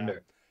completely went Yeah.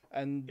 under.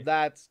 And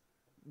that's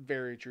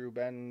very true,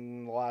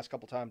 Ben. The last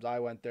couple times I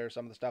went there,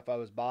 some of the stuff I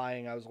was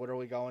buying, I was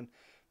literally going,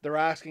 they're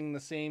asking the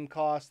same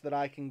cost that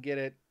I can get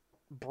it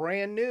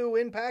brand new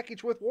in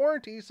package with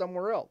warranty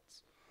somewhere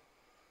else.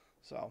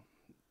 So,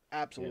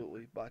 Yeah.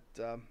 absolutely. But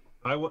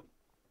I, w-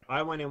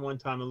 I went in one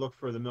time and looked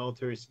for the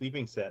military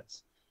sleeping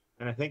sets,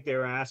 and I think they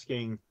were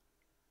asking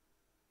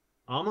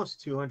almost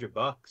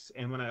 $200.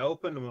 And when I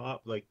opened them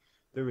up, like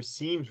there were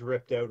seams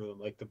ripped out of them,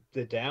 like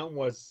the down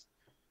was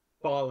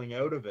falling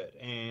out of it,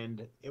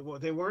 and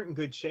they weren't in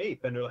good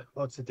shape. And they're like,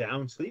 "Well, it's a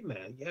down sleep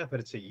mat." Yeah, but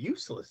it's a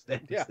useless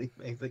down yeah, sleep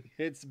mat. Like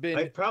it's been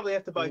I'd probably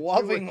have to buy two or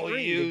lovingly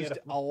three to get used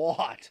a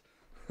lot.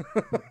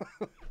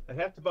 I'd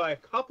have to buy a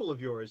couple of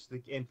yours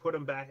and put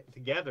them back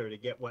together to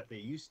get what they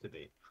used to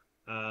be.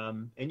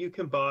 And you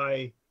can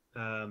buy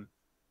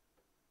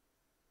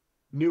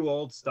new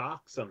old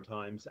stock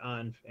sometimes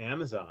on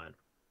Amazon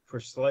for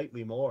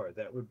slightly more.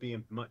 That would be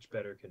in much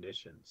better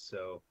condition.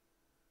 So,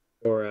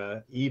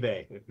 or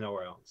eBay, if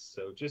nowhere else.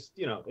 So just,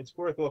 it's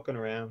worth looking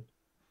around.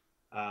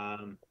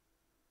 Um,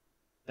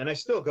 and I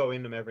still go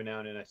in them every now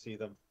and then. I see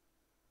them.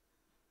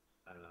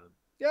 Um,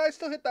 Yeah, I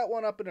still hit that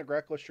one up in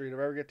Agrecla Street if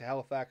I ever get to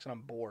Halifax and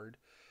I'm bored.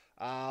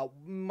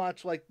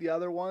 Much like the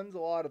other ones, a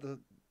lot of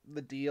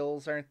the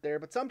deals aren't there,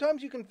 but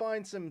sometimes you can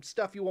find some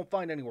stuff you won't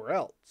find anywhere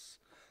else.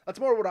 That's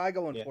more what I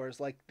go in yeah. for is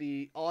like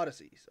the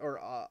Odysseys or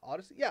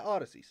Odyssey, yeah,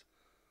 Odysseys,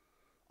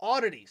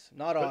 oddities,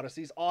 not But,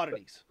 Odysseys, but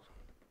oddities.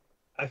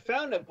 I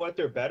found that what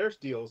their better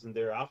deals and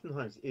their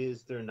oftentimes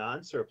is their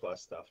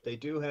non-surplus stuff. They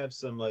do have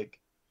some like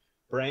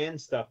brand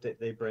stuff that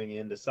they bring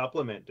in to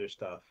supplement their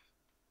stuff,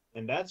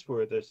 and that's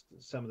where there's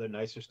some of their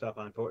nicer stuff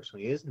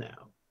unfortunately is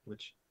now,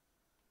 which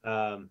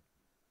um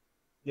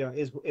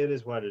is it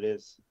is what it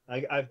is.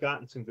 I've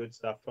gotten some good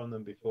stuff from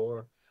them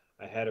before.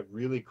 I had a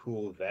really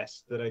cool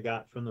vest that I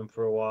got from them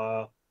for a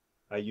while.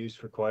 I used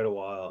for quite a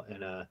while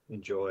and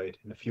enjoyed,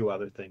 and a few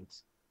other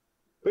things.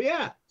 But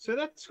yeah, so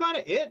that's kind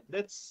of it.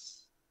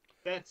 That's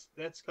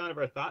kind of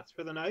our thoughts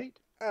for the night.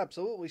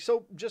 Absolutely.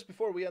 So just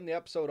before we end the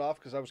episode off,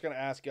 because I was going to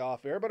ask you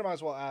off air, but I might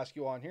as well ask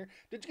you on here.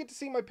 Did you get to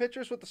see my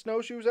pictures with the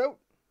snowshoes out?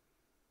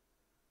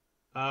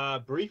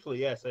 Briefly,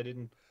 yes, I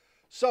didn't.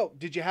 So,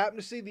 did you happen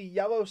to see the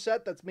yellow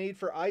set that's made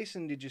for ice,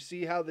 and did you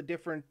see how the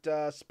different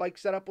spike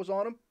setup was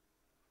on them?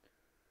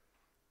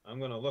 I'm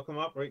gonna look them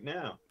up right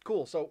now.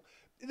 Cool. So,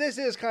 this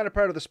is kind of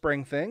part of the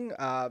spring thing,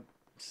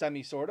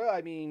 semi sorta.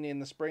 I mean, in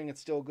the spring,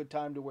 it's still a good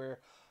time to wear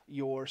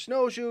your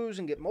snowshoes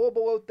and get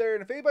mobile out there.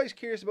 And if anybody's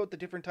curious about the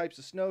different types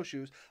of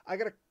snowshoes, I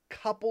got a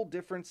couple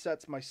different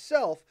sets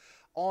myself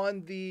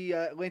on the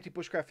Atlantic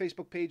Bushcraft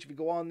Facebook page. If you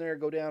go on there,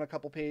 go down a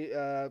couple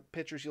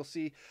pictures, you'll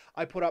see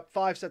I put up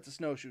 5 sets of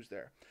snowshoes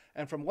there.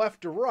 And from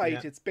left to right,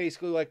 Yeah. it's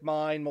basically like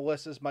mine,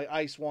 Melissa's, my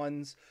ice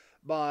ones,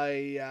 my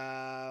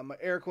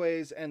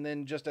Airquays, and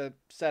then just a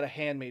set of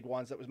handmade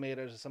ones that was made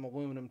out of some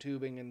aluminum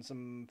tubing and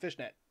some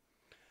fishnet.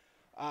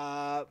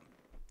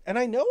 And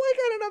I know I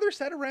got another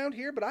set around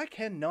here, but I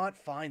cannot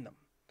find them.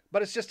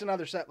 But it's just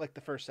another set like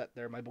the first set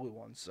there, my blue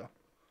ones. So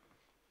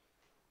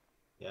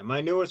Yeah,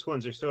 my newest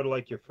ones are sort of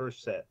like your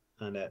first set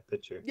on that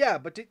picture. yeah,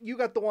 but you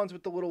got the ones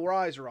with the little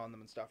riser on them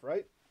and stuff,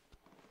 right?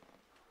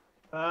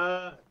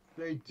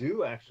 They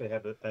do actually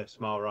have a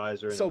small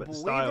riser in So it, but the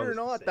believe style it or is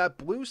the not, same. that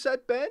blue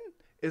set, Ben,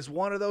 is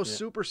one of those Yeah.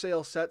 super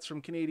sale sets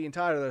from Canadian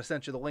Tire that I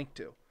sent you the link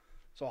to.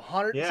 So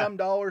 $100 and Yeah. some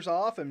dollars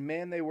off, and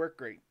man, they work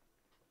great.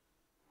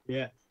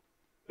 Yeah.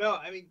 No,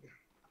 I mean,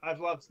 I've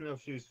loved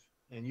snowshoes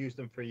and used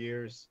them for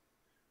years.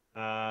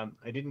 I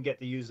didn't get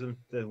to use them,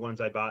 the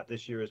ones I bought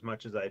this year, as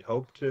much as I'd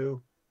hoped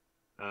to.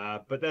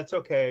 But that's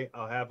okay.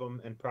 I'll have them,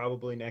 and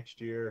probably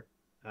next year,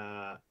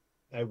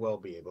 I will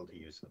be able to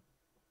use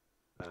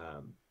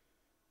them.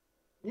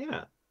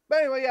 Yeah. But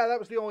anyway, yeah, that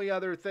was the only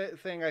other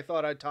thing I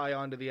thought I'd tie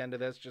on to the end of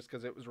this, just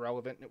because it was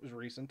relevant and it was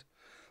recent.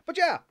 But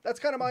yeah, that's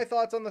kind of my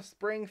thoughts on the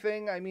spring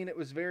thing. I mean, it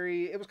was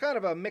kind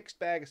of a mixed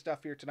bag of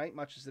stuff here tonight,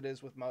 much as it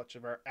is with much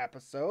of our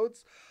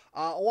episodes.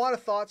 A lot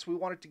of thoughts we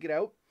wanted to get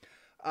out.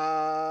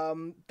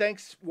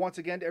 Thanks once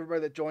again to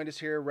everybody that joined us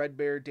here. Red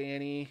Bear,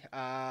 Danny,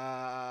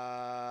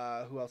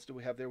 who else do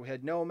we have there? We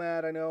had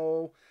Nomad, I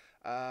know.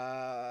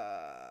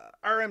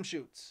 RM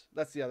Shoots,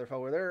 that's the other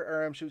fellow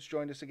there. RM Shoots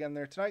joined us again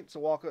there tonight,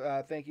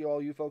 so thank you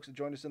all you folks that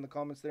joined us in the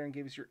comments there and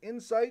gave us your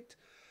insight.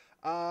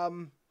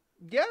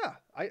 Yeah,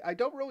 I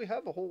don't really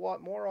have a whole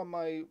lot more on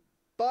my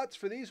thoughts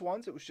for these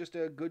ones. It was just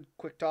a good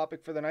quick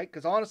topic for the night,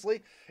 because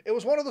honestly it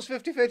was one of those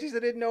 50-50s. I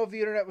didn't know if the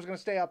internet was going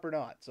to stay up or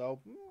not, so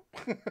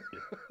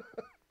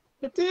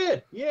It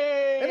did.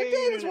 Yay! and it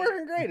did. It's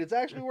working great. It's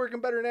actually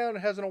working better now than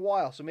it has in a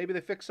while. So maybe they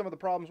fixed some of the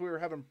problems we were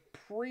having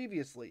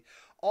previously.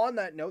 On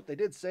that note, they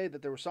did say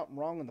that there was something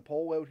wrong in the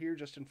pole out here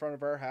just in front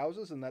of our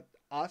houses, and that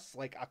us,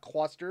 like a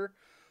cluster,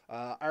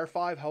 our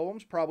 5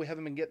 homes probably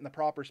haven't been getting the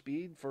proper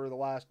speed for the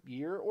last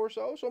year or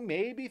so. So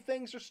maybe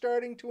things are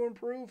starting to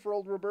improve for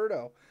old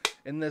Roberto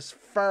in this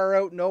far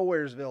out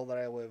nowheresville that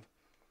I live.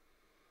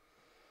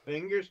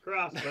 Fingers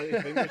crossed, buddy.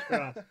 Fingers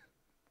crossed.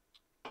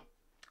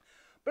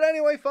 But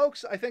anyway,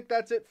 folks, I think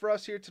that's it for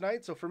us here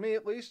tonight. So for me,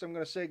 at least, I'm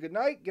going to say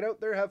goodnight. Get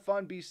out there, have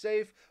fun, be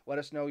safe. Let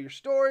us know your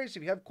stories.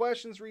 If you have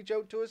questions, reach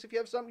out to us. If you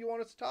have something you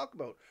want us to talk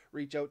about,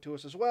 reach out to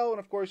us as well. And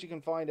of course, you can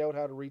find out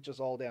how to reach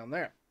us all down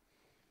there.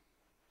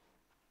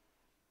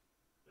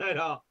 Night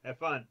all. Have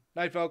fun.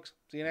 Night, folks.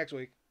 See you next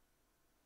week.